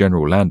Texas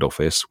General Land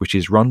Office, which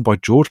is run by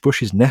George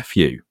Bush's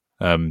nephew,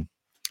 who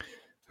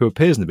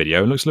appears in the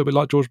video and looks a little bit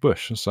like George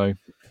Bush. So,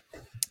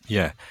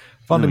 yeah,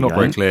 funding not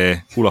very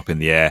clear, all up in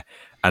the air.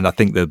 And I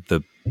think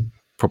the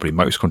probably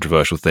most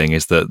controversial thing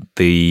is that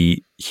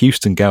the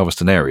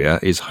Houston-Galveston area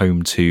is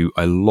home to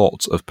a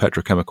lot of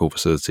petrochemical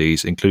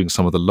facilities, including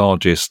some of the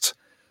largest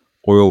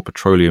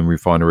petroleum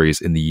refineries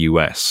in the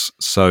US.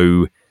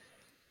 So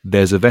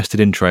there's a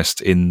vested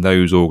interest in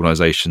those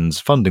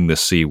organisations funding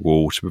this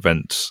seawall to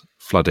prevent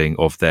flooding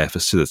of their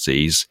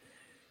facilities,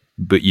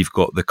 but you've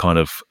got the kind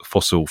of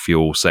fossil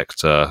fuel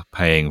sector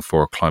paying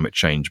for a climate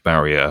change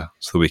barrier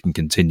so that we can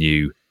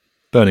continue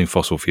burning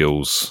fossil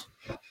fuels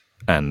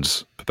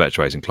and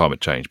perpetuating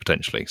climate change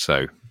potentially.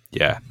 So,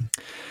 yeah.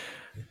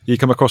 You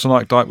come across an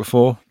Ike Dike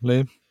before,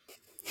 Liam?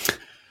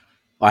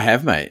 I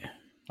have, mate.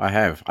 I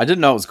have. I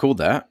didn't know it was called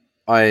that.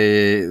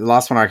 The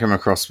last one I came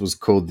across was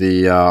called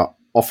the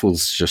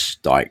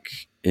Offelsdijk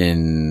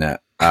in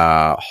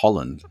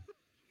Holland.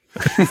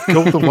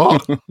 Called the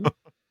what?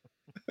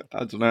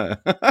 I don't know.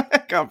 I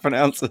can't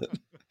pronounce it.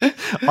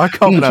 I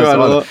can't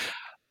pronounce it.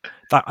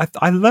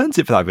 I learned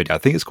it for that video. I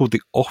think it's called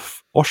the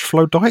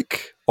Offelsdijk.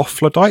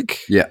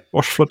 Yeah.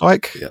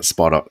 Offelsdijk. Yeah,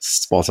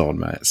 spot on,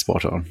 mate.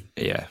 Spot on.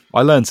 Yeah.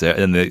 I learned it,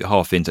 and then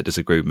half the internet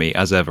disagreed with me,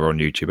 as ever on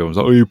YouTube. Everyone's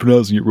like, oh, you're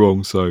pronouncing it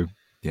wrong. So,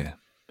 yeah.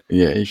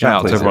 Yeah.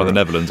 Shout out to everyone in the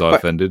Netherlands I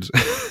offended.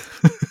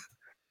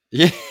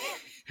 Yeah.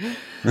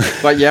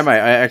 But yeah,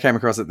 mate, I came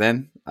across it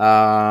then.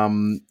 I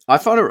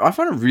find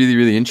it really,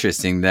 really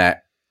interesting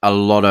that a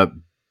lot of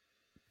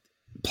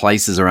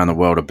places around the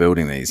world are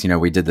building these. You know,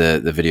 we did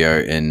the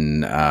video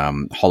in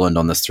Holland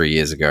on this 3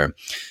 years ago,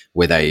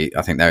 where I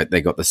think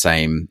they got the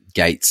same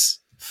gates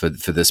for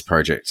this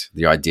project,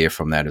 the idea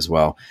from that as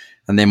well.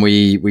 And then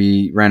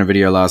we ran a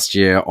video last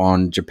year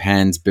on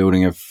Japan's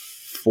building a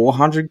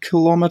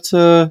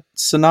 400-kilometer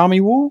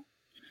tsunami wall.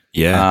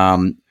 Yeah.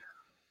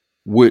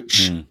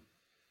 Which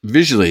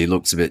visually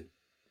looks a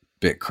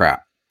bit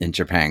crap in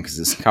Japan because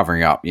it's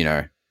covering up, you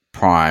know,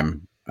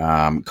 prime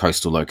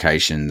coastal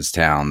locations,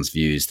 towns,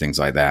 views, things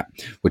like that,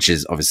 which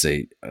is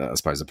obviously, I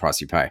suppose, the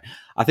price you pay.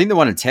 I think the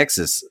one in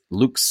Texas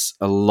looks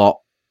a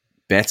lot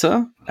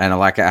better, and I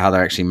like how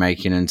they're actually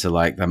making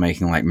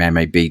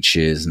man-made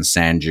beaches and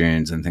sand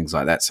dunes and things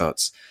like that. So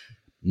it's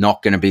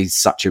not going to be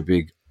such a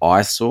big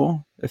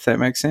eyesore, if that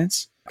makes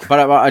sense.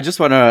 But I just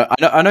want to.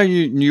 I know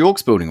New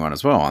York's building one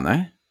as well, aren't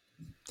they?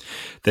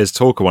 There's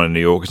talk of one in New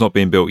York. It's not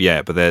being built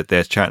yet, but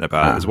they're chatting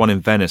about it. There's one in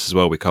Venice as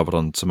well. We covered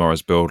on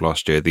Tomorrow's Build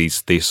last year.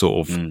 These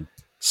sort of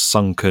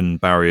sunken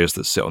barriers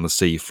that sit on the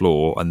sea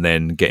floor and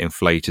then get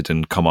inflated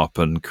and come up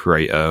and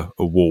create a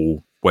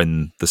wall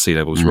when the sea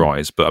levels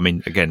rise. But I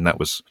mean, again, that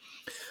was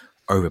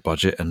over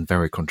budget and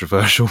very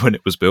controversial when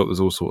it was built. There's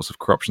all sorts of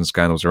corruption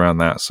scandals around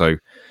that. So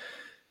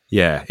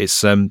yeah,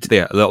 it's a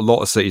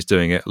lot of cities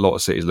doing it. A lot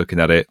of cities looking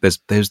at it. There's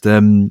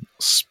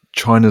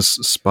China's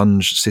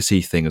sponge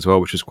city thing as well,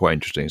 which is quite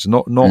interesting. It's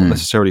not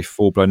necessarily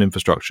full-blown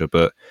infrastructure,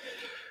 but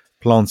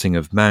planting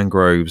of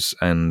mangroves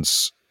and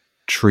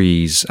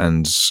trees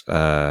and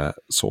sort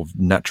of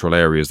natural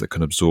areas that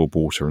can absorb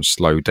water and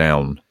slow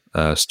down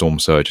storm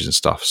surges and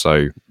stuff.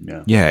 So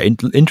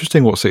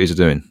interesting what cities are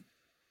doing.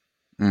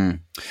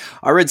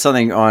 I read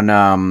something on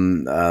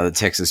the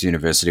Texas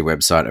University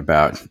website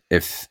about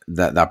if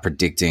that they're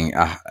predicting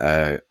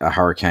a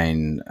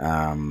hurricane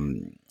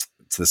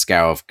to the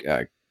scale of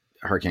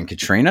Hurricane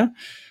Katrina,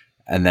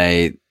 and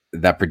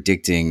they're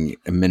predicting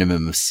a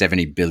minimum of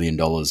 $70 billion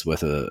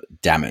worth of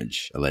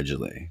damage,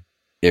 allegedly,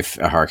 if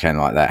a hurricane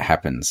like that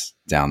happens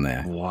down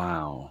there.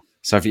 Wow.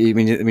 So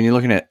when you're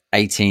looking at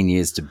 18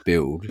 years to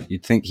build,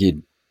 you'd think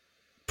you'd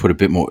put a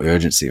bit more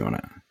urgency on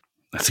it.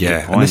 That's a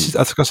good point. And this is,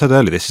 as I said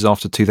earlier, this is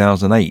after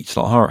 2008.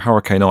 Like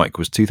Hurricane Ike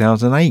was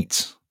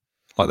 2008.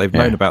 Like they've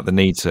known about the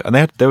need to, and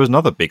there was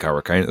another big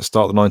hurricane at the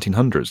start of the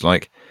 1900s.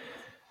 Like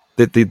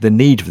the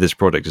need for this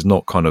project is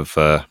not kind of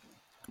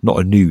not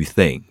a new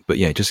thing, but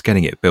yeah, just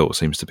getting it built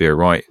seems to be a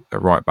right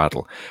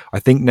battle. I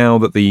think now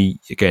that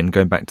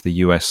going back to the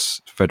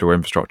US federal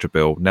infrastructure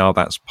bill, now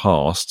that's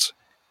passed,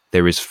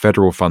 there is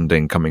federal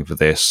funding coming for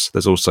this.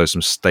 There's also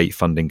some state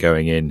funding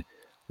going in,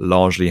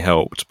 largely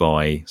helped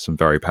by some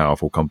very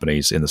powerful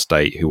companies in the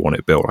state who want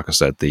it built. Like I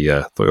said,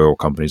 the oil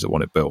companies that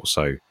want it built.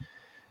 So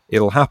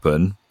it'll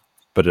happen,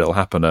 but it'll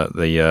happen at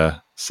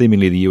the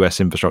seemingly the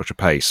US infrastructure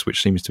pace,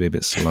 which seems to be a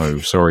bit slow.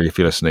 Sorry if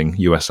you're listening,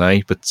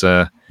 USA, but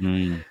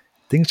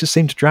things just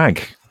seem to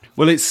drag.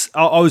 Well,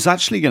 I was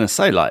actually going to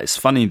say, like, it's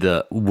funny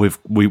that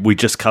we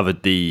just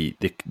covered the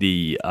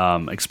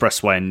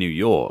expressway in New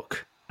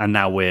York, and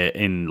now we're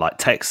in like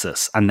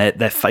Texas, and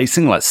they're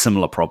facing like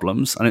similar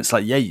problems, and it's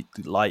like,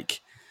 like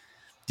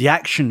the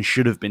action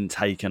should have been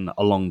taken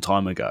a long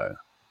time ago,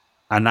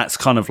 and that's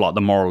kind of like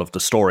the moral of the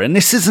story. And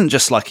this isn't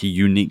just like a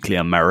uniquely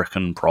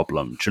American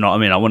problem. Do you know what I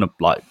mean? I want to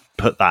like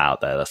put that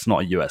out there. That's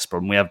not a US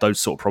problem. We have those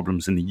sort of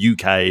problems in the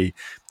UK,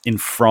 in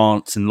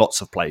France, in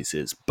lots of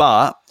places,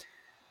 but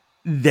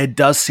there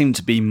does seem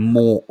to be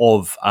more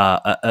of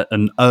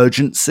an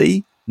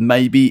urgency,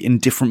 maybe in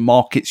different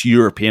markets,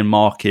 European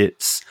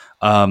markets,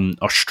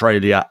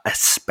 Australia,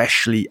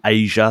 especially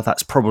Asia.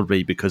 That's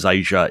probably because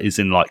Asia is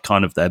in like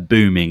kind of their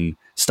booming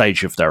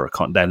stage of their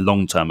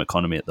long-term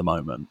economy at the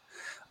moment.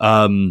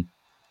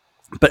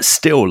 But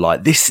still,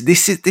 like this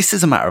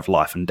is a matter of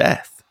life and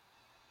death,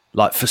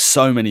 like for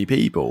so many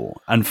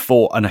people and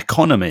for an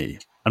economy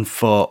and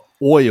for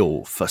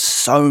oil, for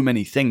so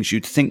many things.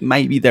 You'd think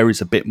maybe there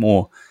should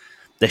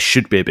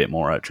be a bit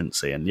more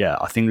urgency. And yeah,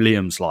 I think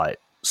Liam's like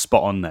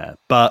spot on there.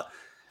 But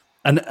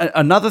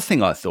another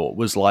thing I thought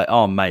was like,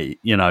 oh mate,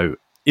 you know,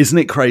 isn't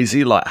it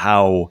crazy like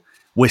how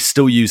we're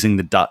still using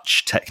the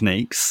Dutch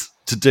techniques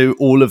to do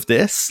all of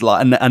this?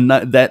 Like, and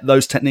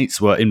those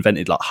techniques were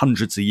invented like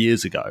hundreds of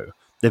years ago,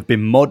 They've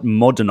been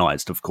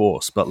modernized, of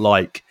course, but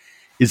like,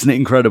 isn't it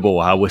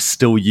incredible how we're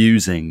still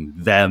using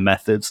their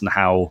methods and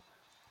how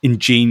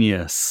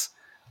ingenious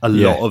a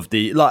lot of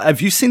the, like,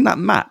 have you seen that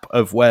map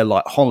of where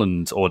like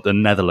Holland or the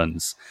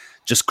Netherlands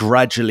just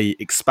gradually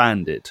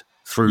expanded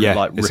through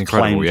like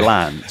reclaimed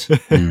land?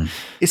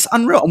 It's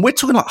unreal. And we're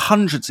talking like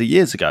hundreds of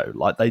years ago,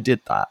 like they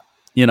did that.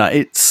 You know,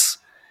 it's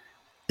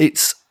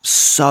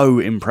so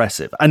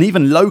impressive. And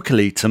even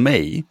locally to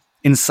me,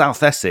 in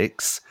South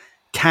Essex,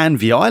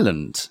 Canvey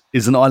Island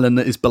is an island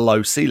that is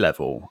below sea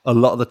level a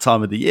lot of the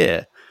time of the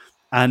year.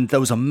 And there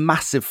was a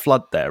massive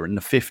flood there in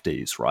the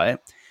 50s, right?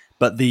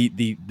 But the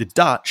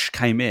Dutch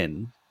came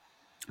in,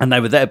 and they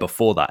were there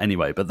before that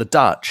anyway, but the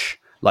Dutch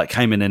like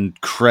came in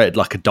and created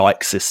like a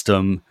dike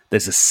system.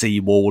 There's a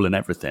seawall and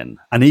everything.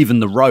 And even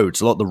the roads,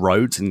 a lot of the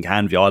roads in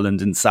Canvey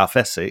Island in South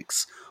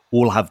Essex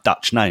all have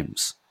Dutch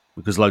names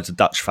because loads of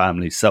Dutch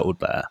families settled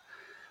there.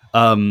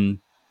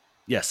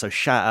 So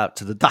shout out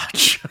to the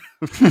Dutch.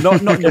 not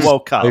in the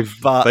World Cup,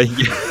 but...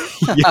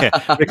 when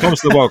it comes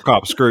to the World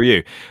Cup, screw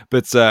you.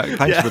 But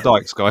thanks for the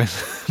dikes,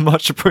 guys.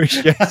 Much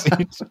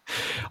appreciated.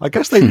 I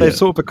guess they've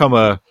sort of become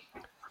a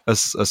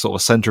sort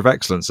of centre of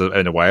excellence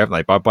in a way, haven't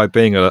they? By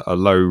being a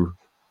low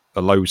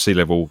sea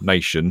level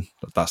nation.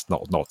 That's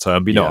not a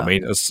term, but you know what I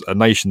mean? As a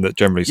nation that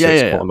generally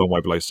sits quite a long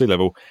way below sea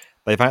level,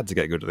 they've had to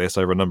get good at this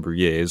over a number of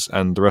years,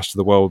 and the rest of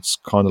the world's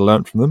kind of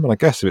learnt from them. And I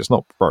guess if it's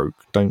not broke,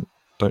 don't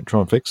try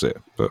and fix it.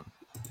 But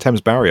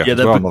Thames Barrier as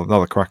well,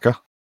 another cracker.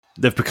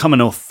 They've become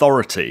an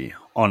authority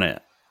on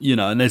it, you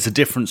know, and there's a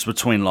difference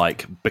between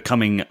like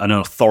becoming an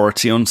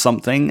authority on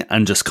something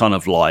and just kind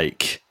of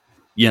like,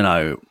 you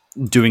know,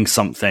 doing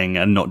something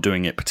and not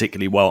doing it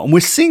particularly well. And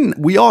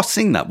we are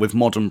seeing that with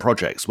modern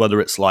projects,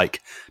 whether it's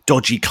like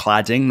dodgy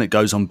cladding that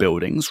goes on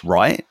buildings,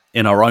 right?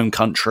 In our own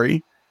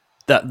country,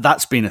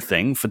 that's been a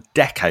thing for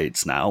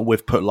decades now.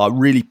 We've put like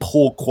really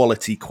poor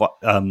quality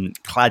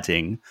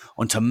cladding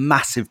onto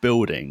massive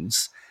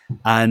buildings,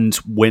 and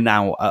we're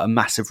now at a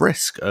massive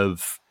risk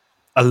of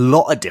a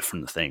lot of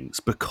different things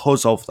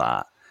because of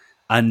that.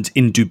 And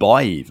in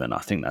Dubai, even, I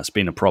think that's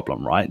been a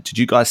problem, right? Did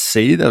you guys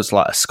see there was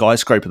like a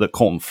skyscraper that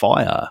caught on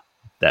fire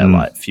there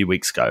like a few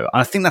weeks ago?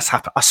 And I think that's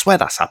happened. I swear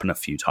that's happened a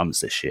few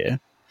times this year.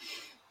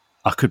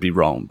 I could be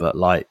wrong, but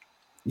like,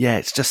 yeah,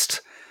 it's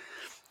just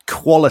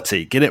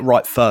quality. Get it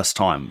right first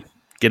time.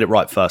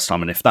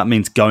 And if that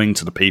means going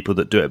to the people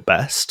that do it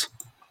best,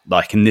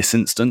 like in this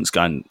instance,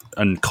 going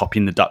and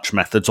copying the Dutch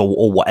methods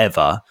or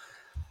whatever,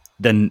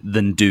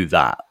 then do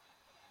that.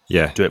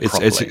 Yeah, do it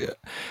properly.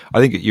 I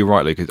think you're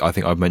right, Luke. I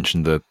think I've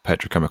mentioned the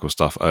petrochemical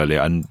stuff earlier,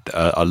 and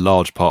a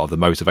large part of the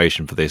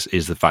motivation for this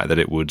is the fact that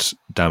it would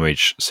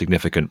damage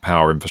significant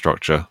power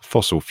infrastructure,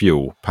 fossil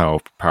fuel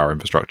power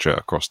infrastructure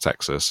across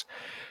Texas.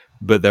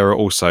 But there are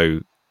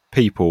also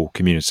people,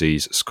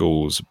 communities,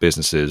 schools,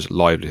 businesses,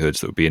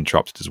 livelihoods that would be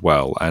interrupted as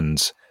well.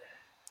 And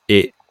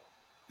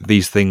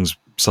these things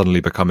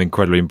suddenly become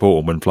incredibly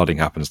important when flooding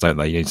happens, don't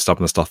they? You need to stop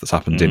the stuff that's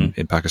happened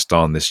in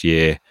Pakistan this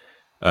year.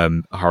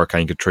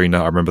 Hurricane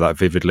Katrina, I remember that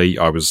vividly.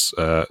 I was,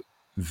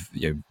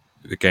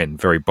 again,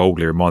 very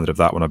boldly reminded of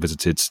that when I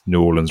visited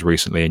New Orleans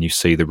recently, and you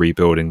see the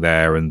rebuilding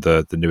there and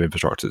the new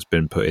infrastructure that's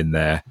been put in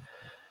there.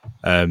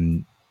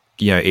 It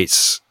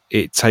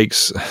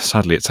takes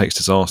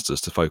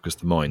disasters to focus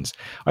the minds.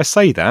 I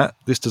say that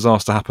this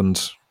disaster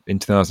happened in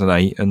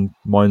 2008, and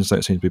minds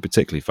don't seem to be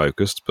particularly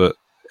focused. But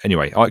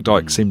anyway, Ike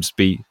Dike seems to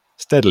be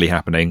steadily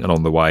happening and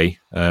on the way.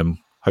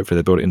 Hopefully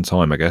they build it in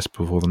time, I guess,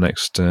 before the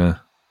next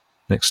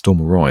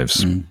storm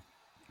arrives. And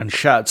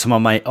shout out to my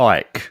mate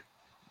Ike,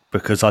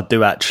 because I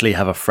do actually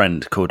have a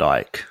friend called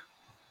Ike,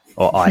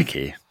 or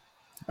Ikey.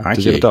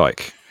 Does he have a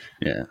dike?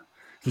 Yeah.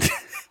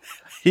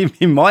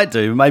 he might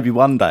do, maybe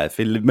one day if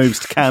he moves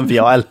to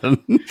Canvey Island.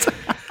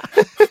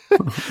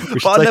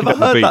 But I never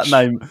heard that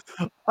name.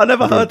 I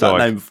never heard that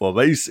name before.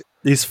 But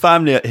his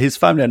family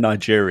are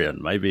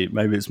Nigerian. Maybe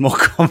it's more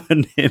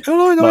common in.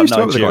 I used to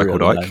work with a guy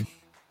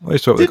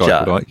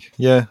called Ike.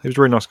 Yeah, he was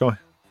a really nice guy.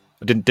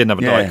 I didn't have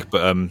a dike,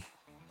 but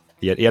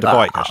he had a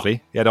bike,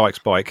 actually. He had Ike's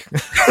bike.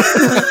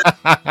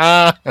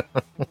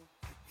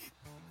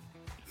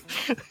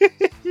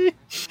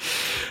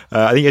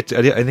 I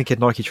think he had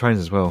Nike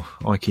trainers as well.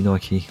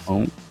 Nike.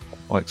 Oh.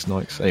 Ike's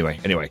Nikes. Anyway.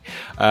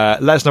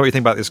 Let us know what you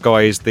think about this,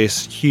 guys.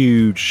 This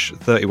huge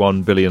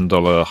 $31 billion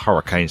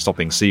hurricane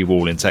stopping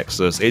seawall in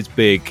Texas. It's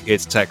big.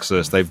 It's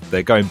Texas.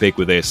 They're going big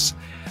with this,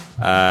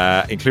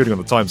 including on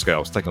the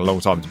timescale. It's taking a long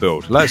time to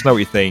build. Let us know what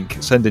you think.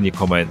 Send in your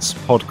comments.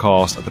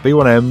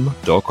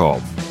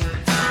 podcast@theb1m.com.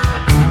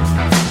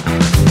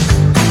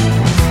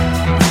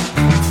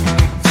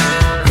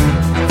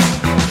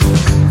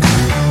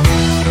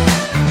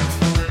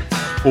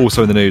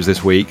 Also in the news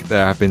this week,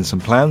 there have been some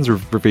plans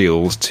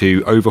revealed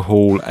to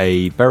overhaul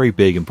a very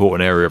big,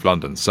 important area of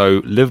London.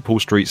 So Liverpool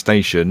Street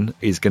Station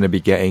is going to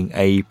be getting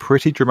a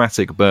pretty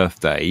dramatic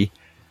birthday,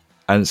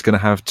 and it's going to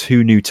have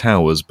 2 new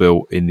towers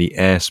built in the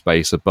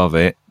airspace above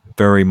it,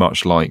 very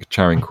much like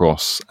Charing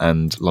Cross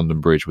and London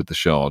Bridge with the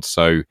Shard.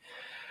 So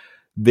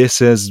this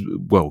has,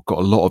 got a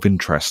lot of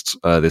interest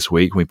this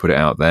week when we put it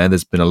out there.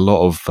 There's been a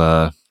lot of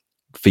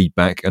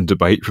feedback and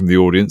debate from the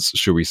audience,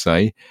 shall we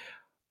say.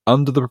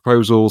 Under the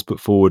proposals put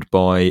forward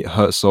by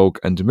Herzog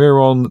and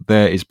Demiron,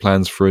 there is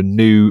plans for a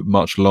new,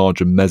 much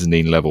larger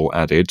mezzanine level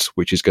added,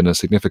 which is going to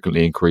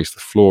significantly increase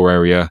the floor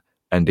area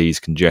and ease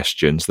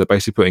congestion. So they're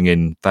basically putting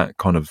in that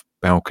kind of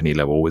balcony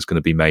level is going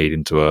to be made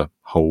into a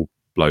whole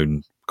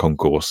blown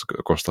concourse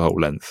across the whole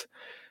length.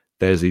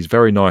 There's these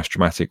very nice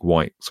dramatic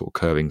white sort of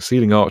curving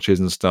ceiling arches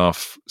and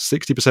stuff,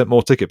 60%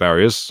 more ticket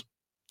barriers,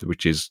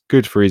 which is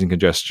good for easing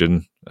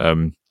congestion,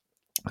 and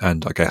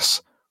I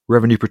guess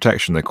revenue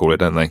protection they call it,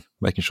 don't they?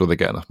 Making sure they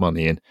get enough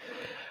money in.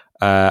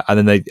 And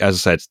then they, as I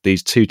said,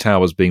 these two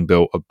towers being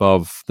built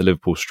above the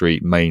Liverpool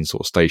Street main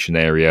sort of station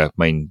area,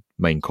 main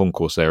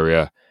concourse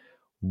area,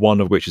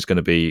 one of which is going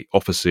to be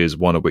offices,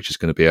 one of which is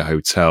going to be a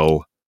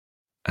hotel.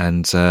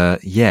 And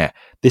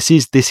this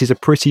is a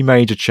pretty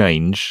major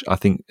change. I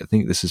think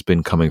this has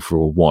been coming for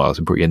a while. It's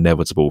been pretty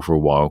inevitable for a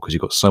while because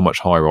you've got so much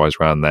high rise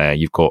around there.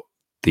 You've got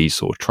these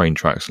sort of train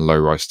tracks and low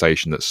rise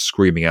station that's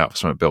screaming out for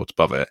something built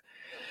above it.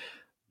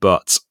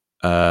 But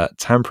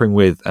tampering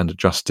with and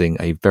adjusting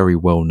a very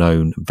well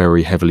known,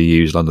 very heavily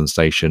used London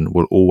station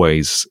will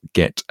always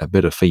get a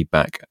bit of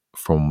feedback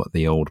from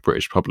the old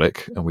British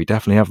public, and we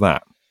definitely have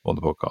that on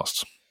the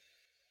podcast.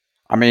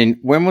 I mean,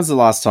 when was the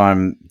last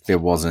time there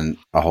wasn't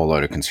a whole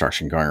load of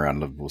construction going around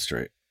Liverpool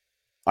Street?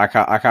 I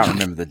can't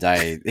remember the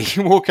day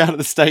you walk out of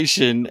the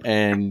station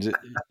and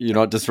you're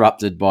not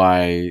disrupted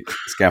by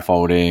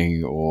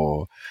scaffolding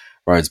or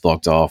roads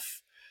blocked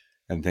off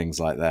and things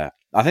like that.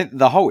 I think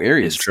the whole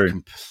area has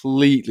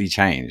completely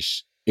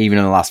changed, even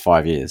in the last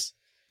 5 years.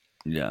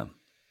 Yeah.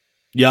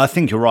 Yeah, I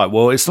think you're right.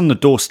 Well, it's on the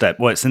doorstep.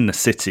 Well, it's in the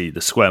city, the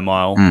square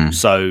mile.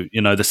 So,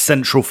 the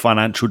central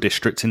financial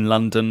district in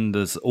London,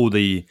 there's all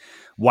the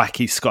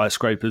wacky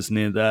skyscrapers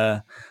near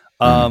there.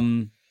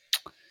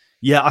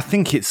 Yeah, I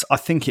think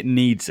it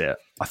needs it.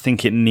 I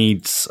think it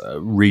needs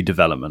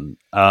redevelopment.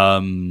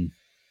 Do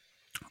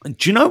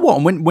you know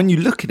what? When you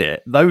look at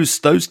it, those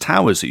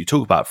towers that you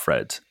talk about,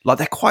 Fred, like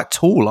they're quite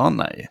tall, aren't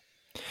they?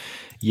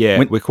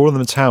 Yeah, we're calling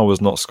them towers,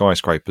 not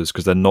skyscrapers,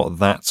 because they're not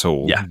that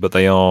tall, but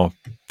they are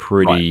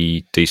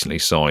pretty decently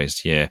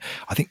sized, yeah.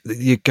 I think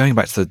you're going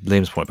back to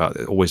Liam's point about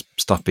always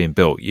stuff being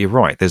built. You're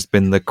right. There's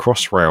been the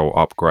Crossrail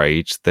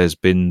upgrade. There's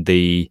been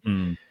the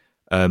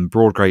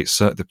Broadgate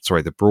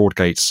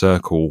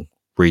Circle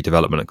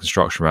redevelopment and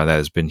construction around there.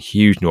 There's been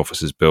huge new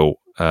offices built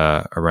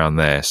around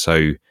there.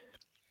 So,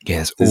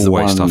 yeah, there's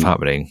always stuff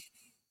happening.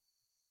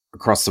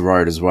 Across the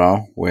road as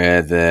well,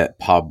 where the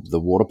pub, the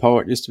Water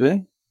Poet, used to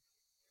be.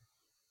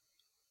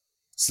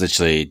 It's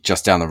literally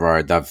just down the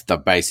road.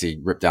 They've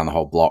basically ripped down the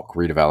whole block,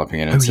 redeveloping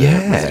it into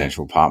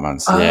residential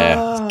apartments. I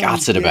was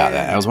gutted about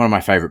that. That was one of my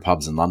favourite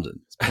pubs in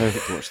London. It's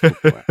perfect to watch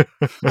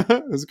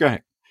the It was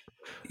great.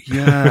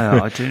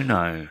 Yeah, I do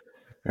know.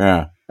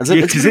 Yeah.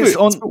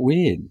 It's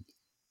weird.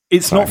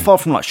 It's not far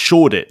from like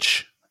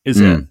Shoreditch,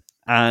 is it?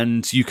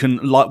 And you can,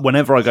 like,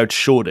 whenever I go to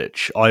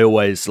Shoreditch, I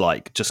always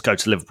like just go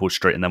to Liverpool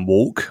Street and then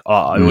walk.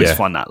 I always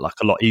find that like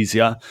a lot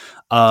easier.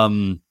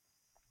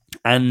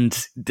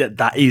 And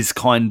that is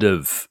kind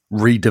of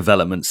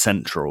redevelopment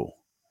central,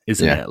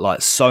 isn't it?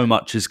 Like so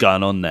much is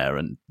going on there,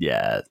 and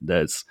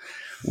there's.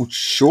 Well,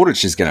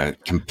 Shoreditch is going to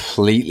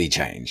completely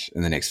change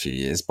in the next few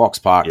years. Box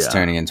Park's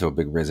turning into a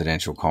big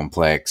residential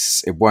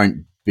complex. It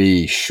won't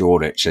be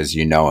Shoreditch as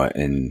you know it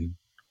in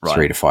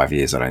 3 to 5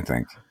 years, I don't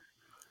think.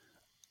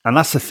 And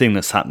that's the thing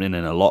that's happening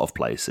in a lot of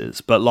places.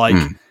 But like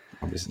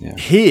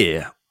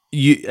here,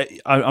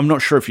 I'm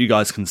not sure if you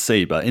guys can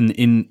see, but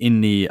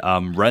in the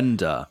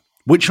render,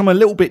 which I'm a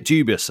little bit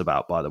dubious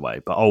about, by the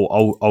way, but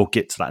I'll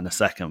get to that in a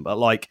second. But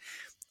like,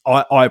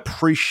 I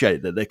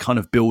appreciate that they're kind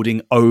of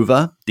building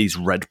over these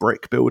red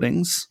brick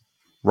buildings,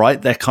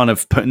 right? They're kind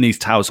of putting these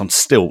towers on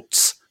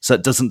stilts so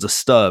it doesn't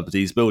disturb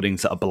these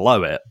buildings that are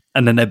below it.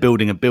 And then they're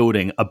building a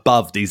building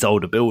above these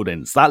older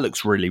buildings. That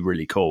looks really,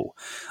 really cool.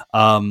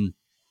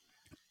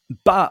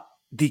 But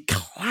the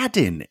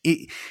cladding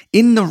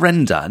in the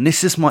render, and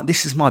this is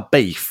my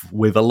beef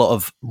with a lot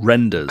of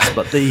renders,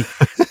 but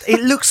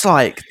it looks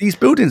like these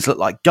buildings look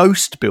like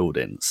ghost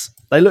buildings.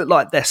 They look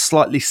like they're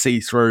slightly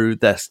see-through.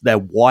 They're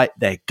white.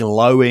 They're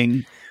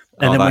glowing.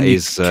 And that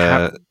is.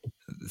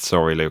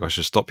 Sorry, Luke. I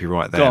should stop you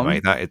right there,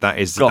 mate. That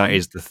is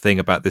the thing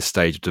about this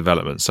stage of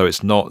development. So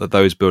it's not that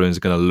those buildings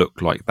are going to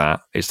look like that.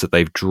 It's that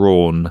they've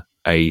drawn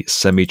a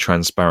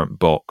semi-transparent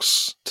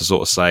box to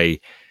sort of say,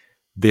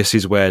 this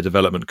is where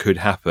development could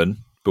happen,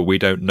 but we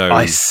don't know.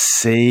 I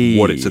see.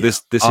 What so this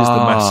is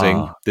the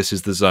massing, this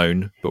is the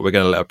zone, but we're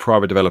going to let a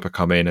private developer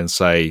come in and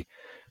say,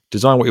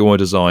 design what you want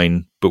to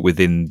design, but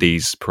within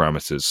these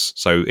parameters.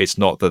 So it's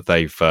not that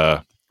they've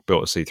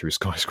built a see-through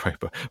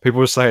skyscraper. People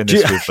were saying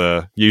this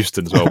with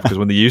Euston as well, because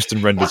when the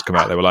Euston renders come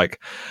out, they were like,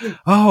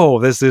 "Oh,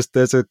 there's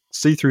a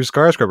see-through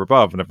skyscraper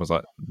above," and everyone's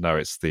like, "No,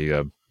 it's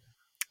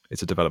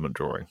a development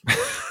drawing."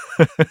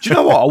 Do you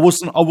know what?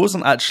 I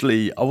wasn't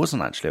actually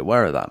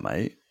aware of that,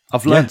 mate.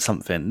 I've learned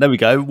something. There we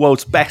go.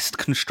 World's best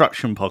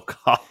construction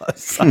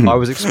podcast. I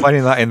was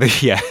explaining that in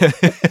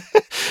the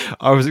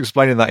I was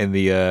explaining that in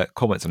the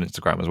comments on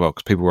Instagram as well,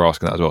 because people were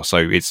asking that as well. So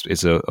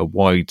it's a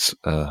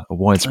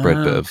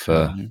widespread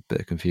bit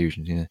of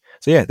confusion. Yeah.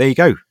 So yeah, there you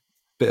go.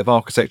 Bit of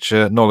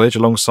architecture knowledge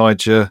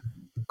alongside your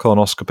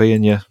colonoscopy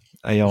and your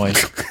AI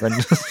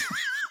renders.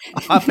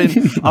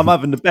 I'm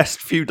having the best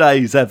few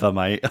days ever,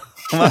 mate.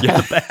 I'm having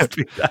the best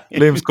few days.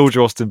 Liam's called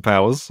you Austin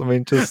Powers. I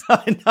mean, just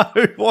I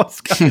know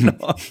what's going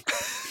on.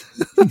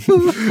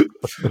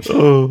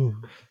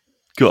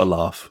 Gotta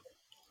laugh.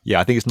 Yeah,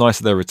 I think it's nice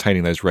that they're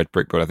retaining those red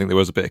brick buildings. I think there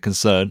was a bit of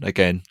concern.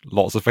 Again,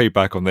 lots of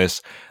feedback on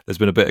this. There's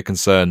been a bit of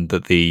concern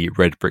that the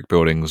red brick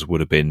buildings would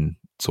have been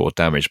sort of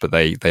damaged, but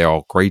they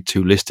are Grade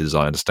 2 listed, as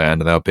I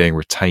understand, and they are being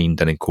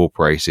retained and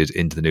incorporated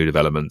into the new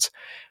development.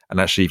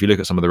 And actually, if you look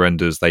at some of the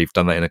renders, they've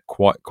done that in a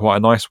quite a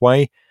nice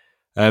way.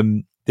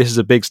 This is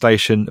a big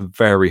station, a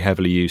very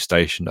heavily used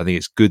station. I think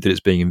it's good that it's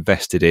being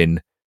invested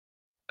in.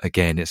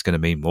 Again, it's going to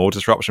mean more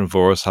disruption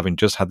for us, having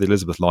just had the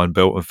Elizabeth line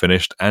built and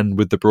finished, and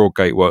with the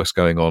Broadgate works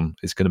going on,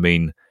 it's going to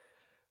mean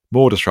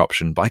more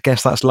disruption. But I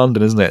guess that's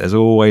London, isn't it? There's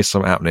always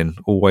something happening,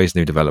 always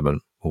new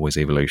development, always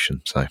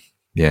evolution. So,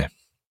 yeah.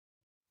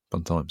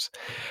 Fun times.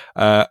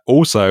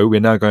 Also, we're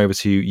now going over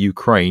to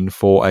Ukraine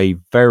for a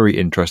very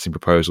interesting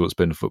proposal that's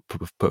been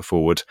put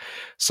forward.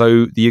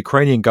 So the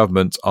Ukrainian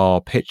government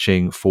are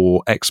pitching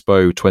for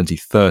Expo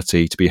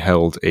 2030 to be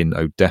held in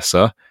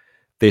Odessa.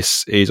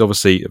 This is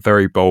obviously a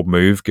very bold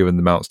move given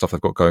the amount of stuff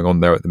they've got going on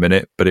there at the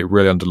minute, but it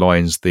really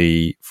underlines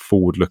the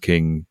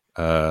forward-looking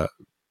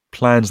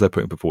plans they're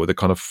putting forward, the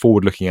kind of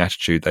forward-looking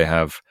attitude they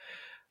have,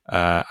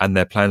 and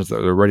their plans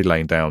that they're already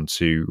laying down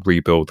to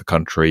rebuild the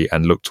country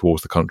and look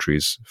towards the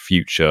country's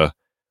future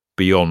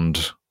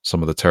beyond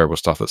some of the terrible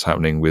stuff that's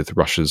happening with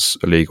Russia's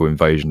illegal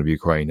invasion of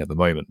Ukraine at the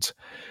moment.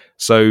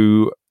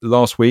 So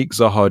last week,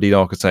 Zaha Hadid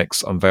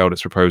Architects unveiled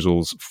its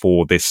proposals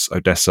for this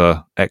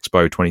Odessa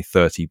Expo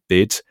 2030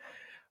 bid.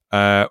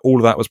 All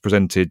of that was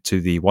presented to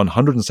the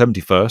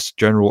 171st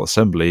General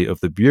Assembly of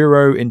the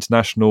Bureau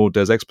International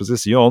des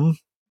Expositions,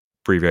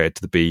 abbreviated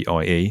to the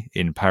BIE,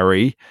 in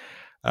Paris,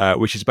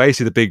 which is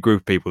basically the big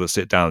group of people that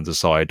sit down and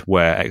decide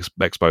where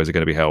expos are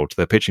going to be held.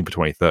 They're pitching for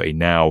 2030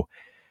 now.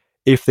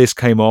 If this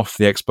came off,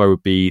 the expo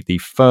would be the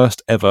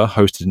first ever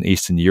hosted in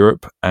Eastern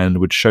Europe and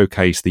would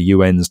showcase the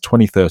UN's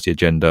 2030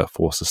 agenda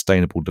for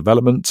sustainable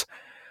development.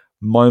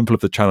 Mindful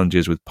of the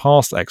challenges with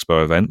past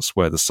expo events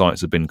where the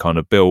sites have been kind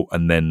of built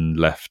and then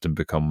left and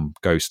become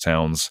ghost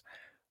towns,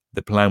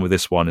 the plan with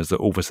this one is that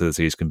all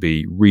facilities can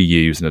be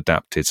reused and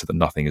adapted so that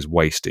nothing is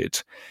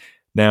wasted.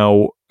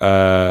 Now,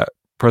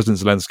 President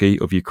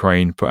Zelensky of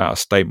Ukraine put out a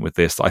statement with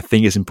this that I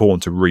think is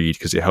important to read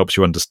because it helps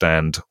you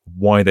understand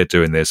why they're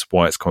doing this,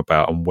 why it's come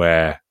about, and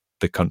where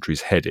the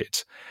country's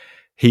headed.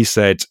 He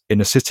said,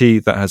 "In a city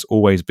that has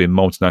always been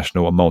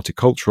multinational and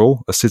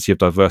multicultural, a city of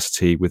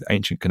diversity with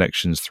ancient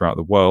connections throughout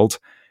the world,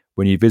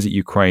 when you visit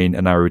Ukraine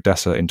and our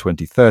Odessa in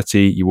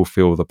 2030, you will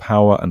feel the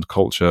power and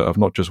culture of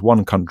not just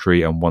one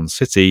country and one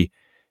city,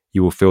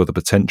 you will feel the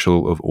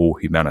potential of all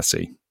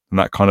humanity." And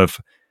that kind of,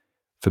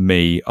 for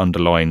me,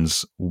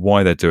 underlines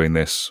why they're doing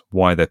this,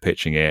 why they're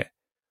pitching it,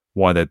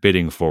 why they're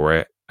bidding for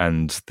it,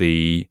 and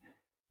the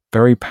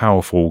very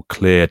powerful,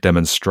 clear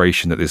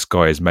demonstration that this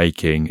guy is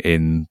making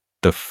in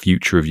the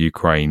future of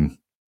Ukraine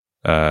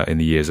in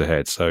the years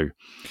ahead. So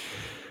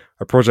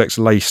a project's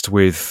laced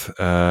with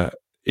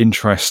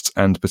interest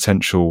and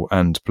potential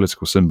and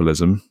political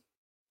symbolism.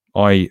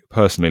 I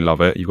personally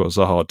love it. You've got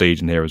Zaha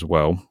Hadid in here as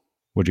well.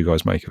 What do you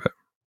guys make of it?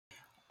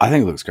 I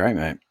think it looks great,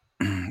 mate.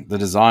 The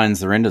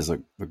designs, the renders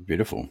look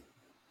beautiful.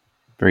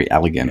 Very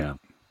elegant.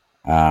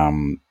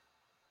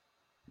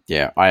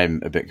 Yeah. I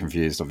am a bit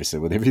confused, obviously,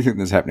 with everything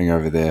that's happening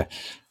over there.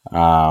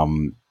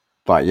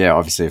 But yeah,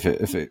 obviously,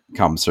 if it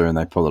comes through and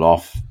they pull it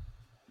off,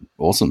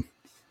 awesome.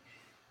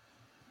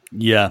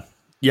 Yeah,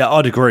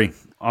 I'd agree.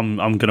 I'm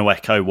going to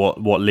echo what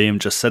Liam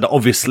just said.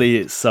 Obviously,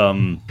 it's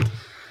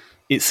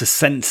a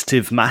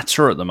sensitive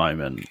matter at the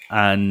moment,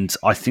 and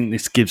I think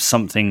this gives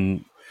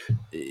something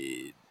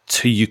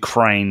to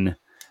Ukraine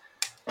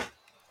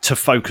to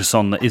focus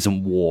on that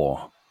isn't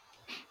war.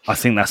 I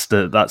think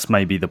that's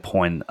maybe the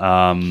point.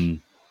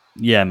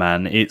 Yeah,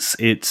 man,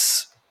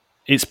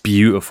 it's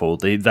beautiful.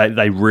 They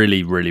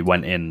really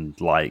went in,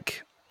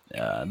 like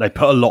they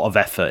put a lot of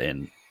effort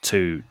in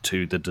to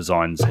the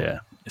designs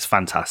here. It's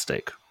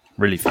fantastic,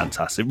 really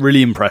fantastic.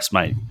 Really impressed,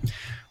 mate.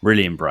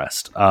 Really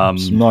impressed.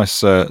 Some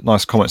nice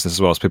comments as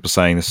well as people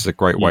saying this is a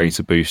great way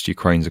to boost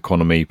Ukraine's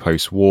economy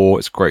post-war.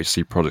 It's great to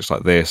see projects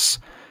like this.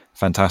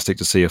 Fantastic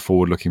to see a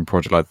forward-looking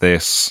project like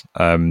this.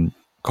 Can't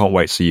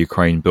wait to see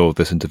Ukraine build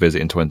this into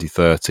visit in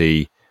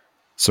 2030.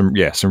 Some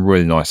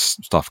really nice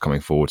stuff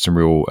coming forward. Some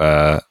real,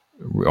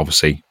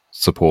 obviously,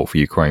 support for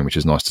Ukraine, which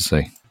is nice to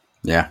see.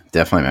 Yeah,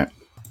 definitely, mate.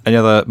 Any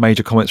other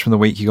major comments from the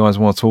week you guys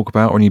want to talk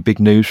about, or any big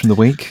news from the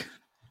week?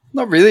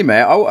 Not really,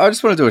 mate. I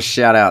just want to do a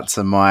shout out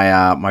to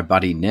my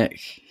buddy Nick.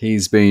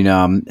 He's been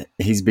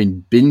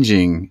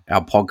binging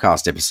our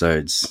podcast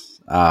episodes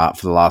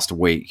for the last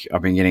week.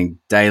 I've been getting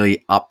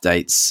daily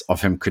updates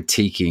of him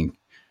critiquing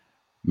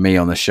me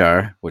on the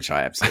show, which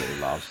I absolutely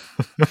love.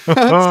 So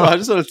I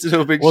just wanted to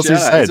do a big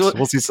shout out.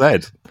 What's he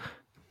said?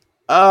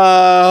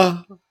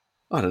 I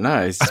don't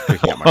know. He's just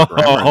picking up my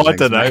grammar. I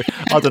don't know.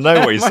 I don't know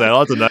what he said.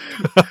 I don't know.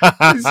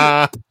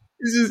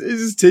 He's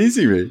just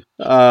teasing me,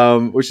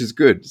 which is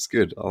good. It's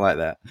good. I like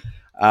that.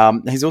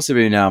 He's also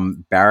been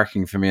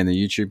barracking for me in the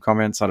YouTube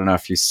comments. I don't know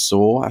if you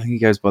saw. I think he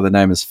goes by the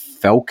name as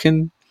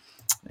Falcon.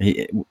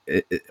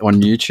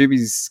 On YouTube,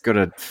 he's got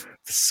a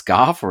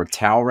scarf or a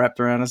towel wrapped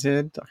around his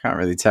head. I can't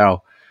really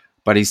tell.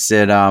 But he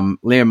said,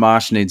 Liam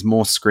Marsh needs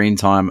more screen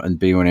time and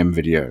B1M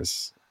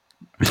videos.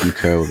 I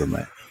concur with him,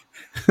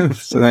 mate.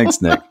 So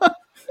thanks, Nick.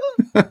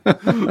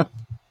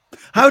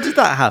 How did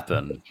that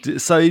happen?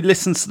 So he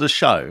listens to the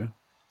show,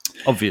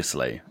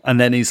 obviously, and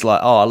then he's like,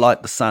 "Oh, I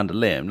like the sound of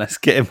Liam. Let's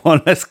get him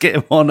on. Let's get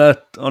him on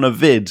a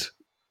vid."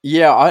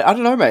 Yeah, I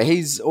don't know, mate.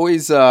 He's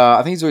always,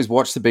 I think he's always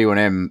watched the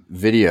B1M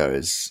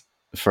videos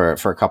for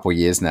a couple of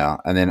years now.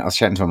 And then I was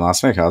chatting to him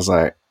last week. I was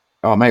like,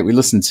 "Oh, mate, we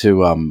listen to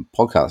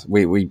podcasts.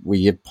 We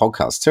get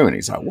podcasts too." And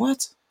he's like,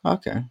 "What?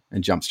 Okay,"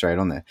 and jumped straight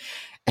on there.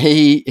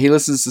 He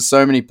listens to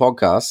so many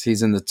podcasts.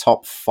 He's in the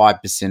top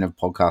 5% of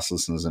podcast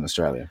listeners in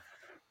Australia.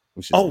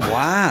 Which is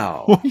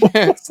wow.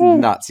 Yeah, it's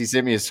nuts. He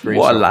sent me a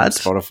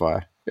screenshot from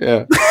Spotify.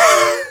 Yeah.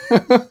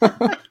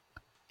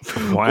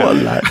 Wow. What a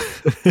lad.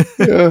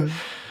 Yeah.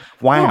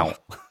 Wow.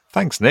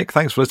 Thanks, Nick.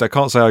 Thanks for listening. I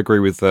can't say I agree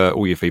with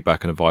all your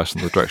feedback and advice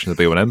on the direction of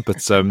the B1M,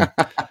 but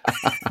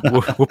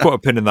we'll put a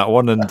pin in that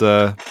one and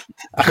chalk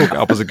it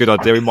up as a good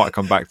idea we might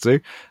come back to.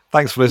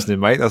 Thanks for listening,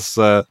 mate. That's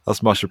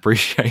much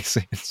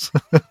appreciated.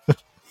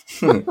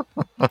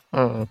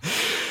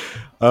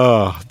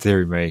 Oh,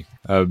 dearie me.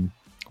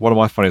 One of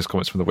my funniest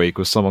comments from the week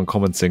was someone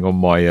commenting on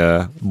my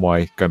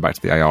going back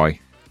to the AI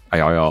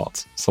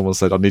art. Someone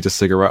said, "I need a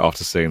cigarette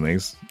after seeing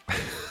these."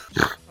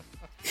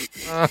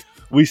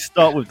 We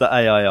start with the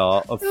AI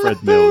art of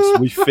Fred Mills.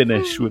 We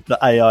finish with the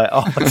AI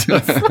art of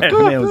Fred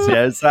Mills.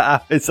 Yeah,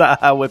 is that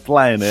how we're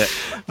playing it?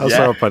 That's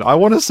how we're playing. I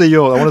want to see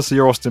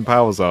your Austin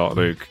Powers art,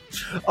 Luke.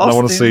 And I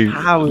want to see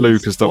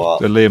Luke as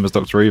Liam as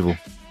Dr. Evil.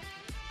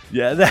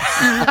 Yeah.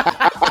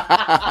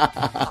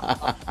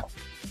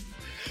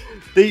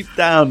 Deep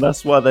down,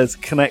 that's why there's a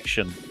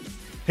connection.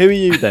 Who are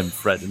you then,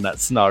 Fred, in that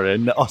scenario,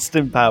 in the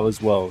Austin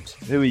Powers world?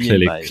 Who are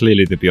you, mate?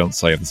 Clearly the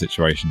Beyonce of the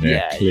situation here.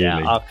 Yeah,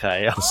 clearly. yeah,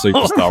 okay. The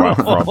superstar out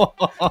front.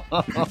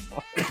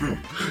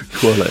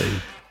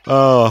 Quality.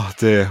 Oh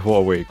dear, what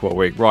a week.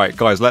 Right,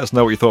 guys, let us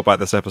know what you thought about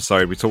this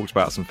episode. We talked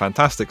about some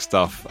fantastic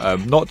stuff,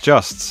 not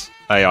just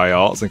AI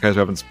arts, in case we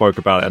haven't spoke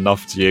about it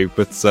enough to you,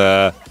 but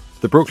the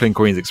Brooklyn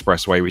Queens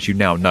Expressway, which you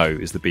now know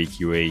is the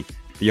BQE,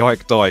 the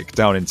Ike Dyke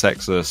down in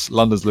Texas,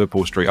 London's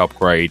Liverpool Street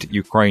upgrade,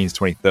 Ukraine's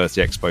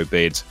 2030 Expo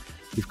bid.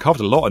 We've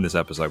covered a lot in this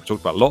episode. We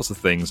talked about lots of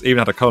things, even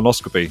had a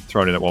colonoscopy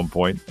thrown in at one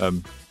point.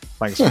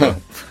 Thanks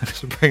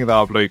for bringing that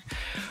up, Luke.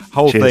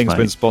 Whole thing's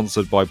been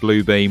sponsored by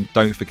Bluebeam.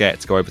 Don't forget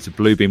to go over to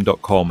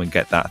bluebeam.com and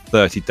get that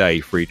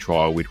 30-day free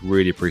trial. We'd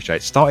really appreciate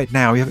it. Start it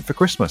now. You have it for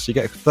Christmas. You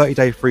get a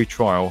 30-day free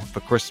trial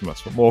for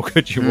Christmas. What more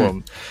could you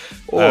want?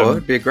 Or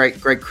it'd be a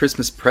great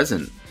Christmas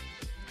present.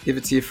 Give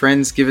it to your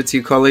friends. Give it to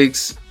your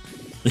colleagues.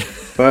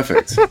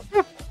 Perfect.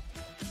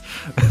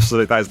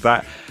 So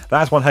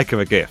that's one heck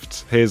of a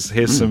gift.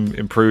 Here's some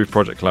improved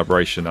project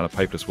collaboration and a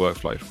paperless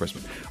workflow for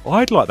Christmas.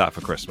 I'd like that for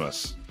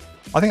Christmas.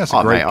 I think that's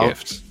a great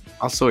gift.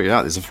 I'll sort you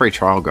out. There's a free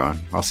trial going.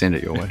 I'll send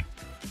it your way.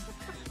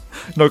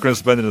 Not going to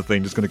spend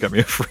anything. Just going to get me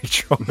a free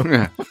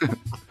trial.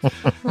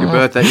 Your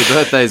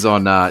birthday's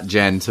on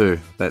Jan 2.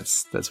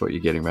 That's what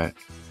you're getting, mate.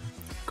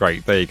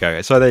 Great. There you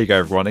go. So there you go,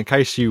 everyone. In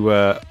case you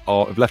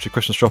have left your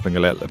Christmas shopping a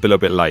little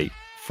bit late,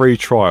 free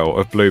trial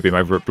of Bluebeam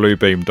over at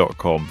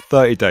bluebeam.com.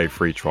 30-day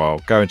free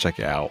trial. Go and check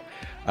it out.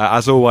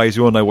 As always,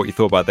 you all know what you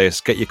thought about this.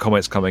 Get your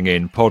comments coming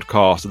in.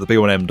 Podcast at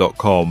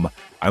theb1m.com.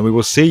 And we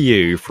will see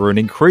you for an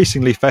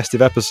increasingly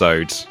festive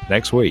episode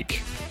next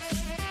week.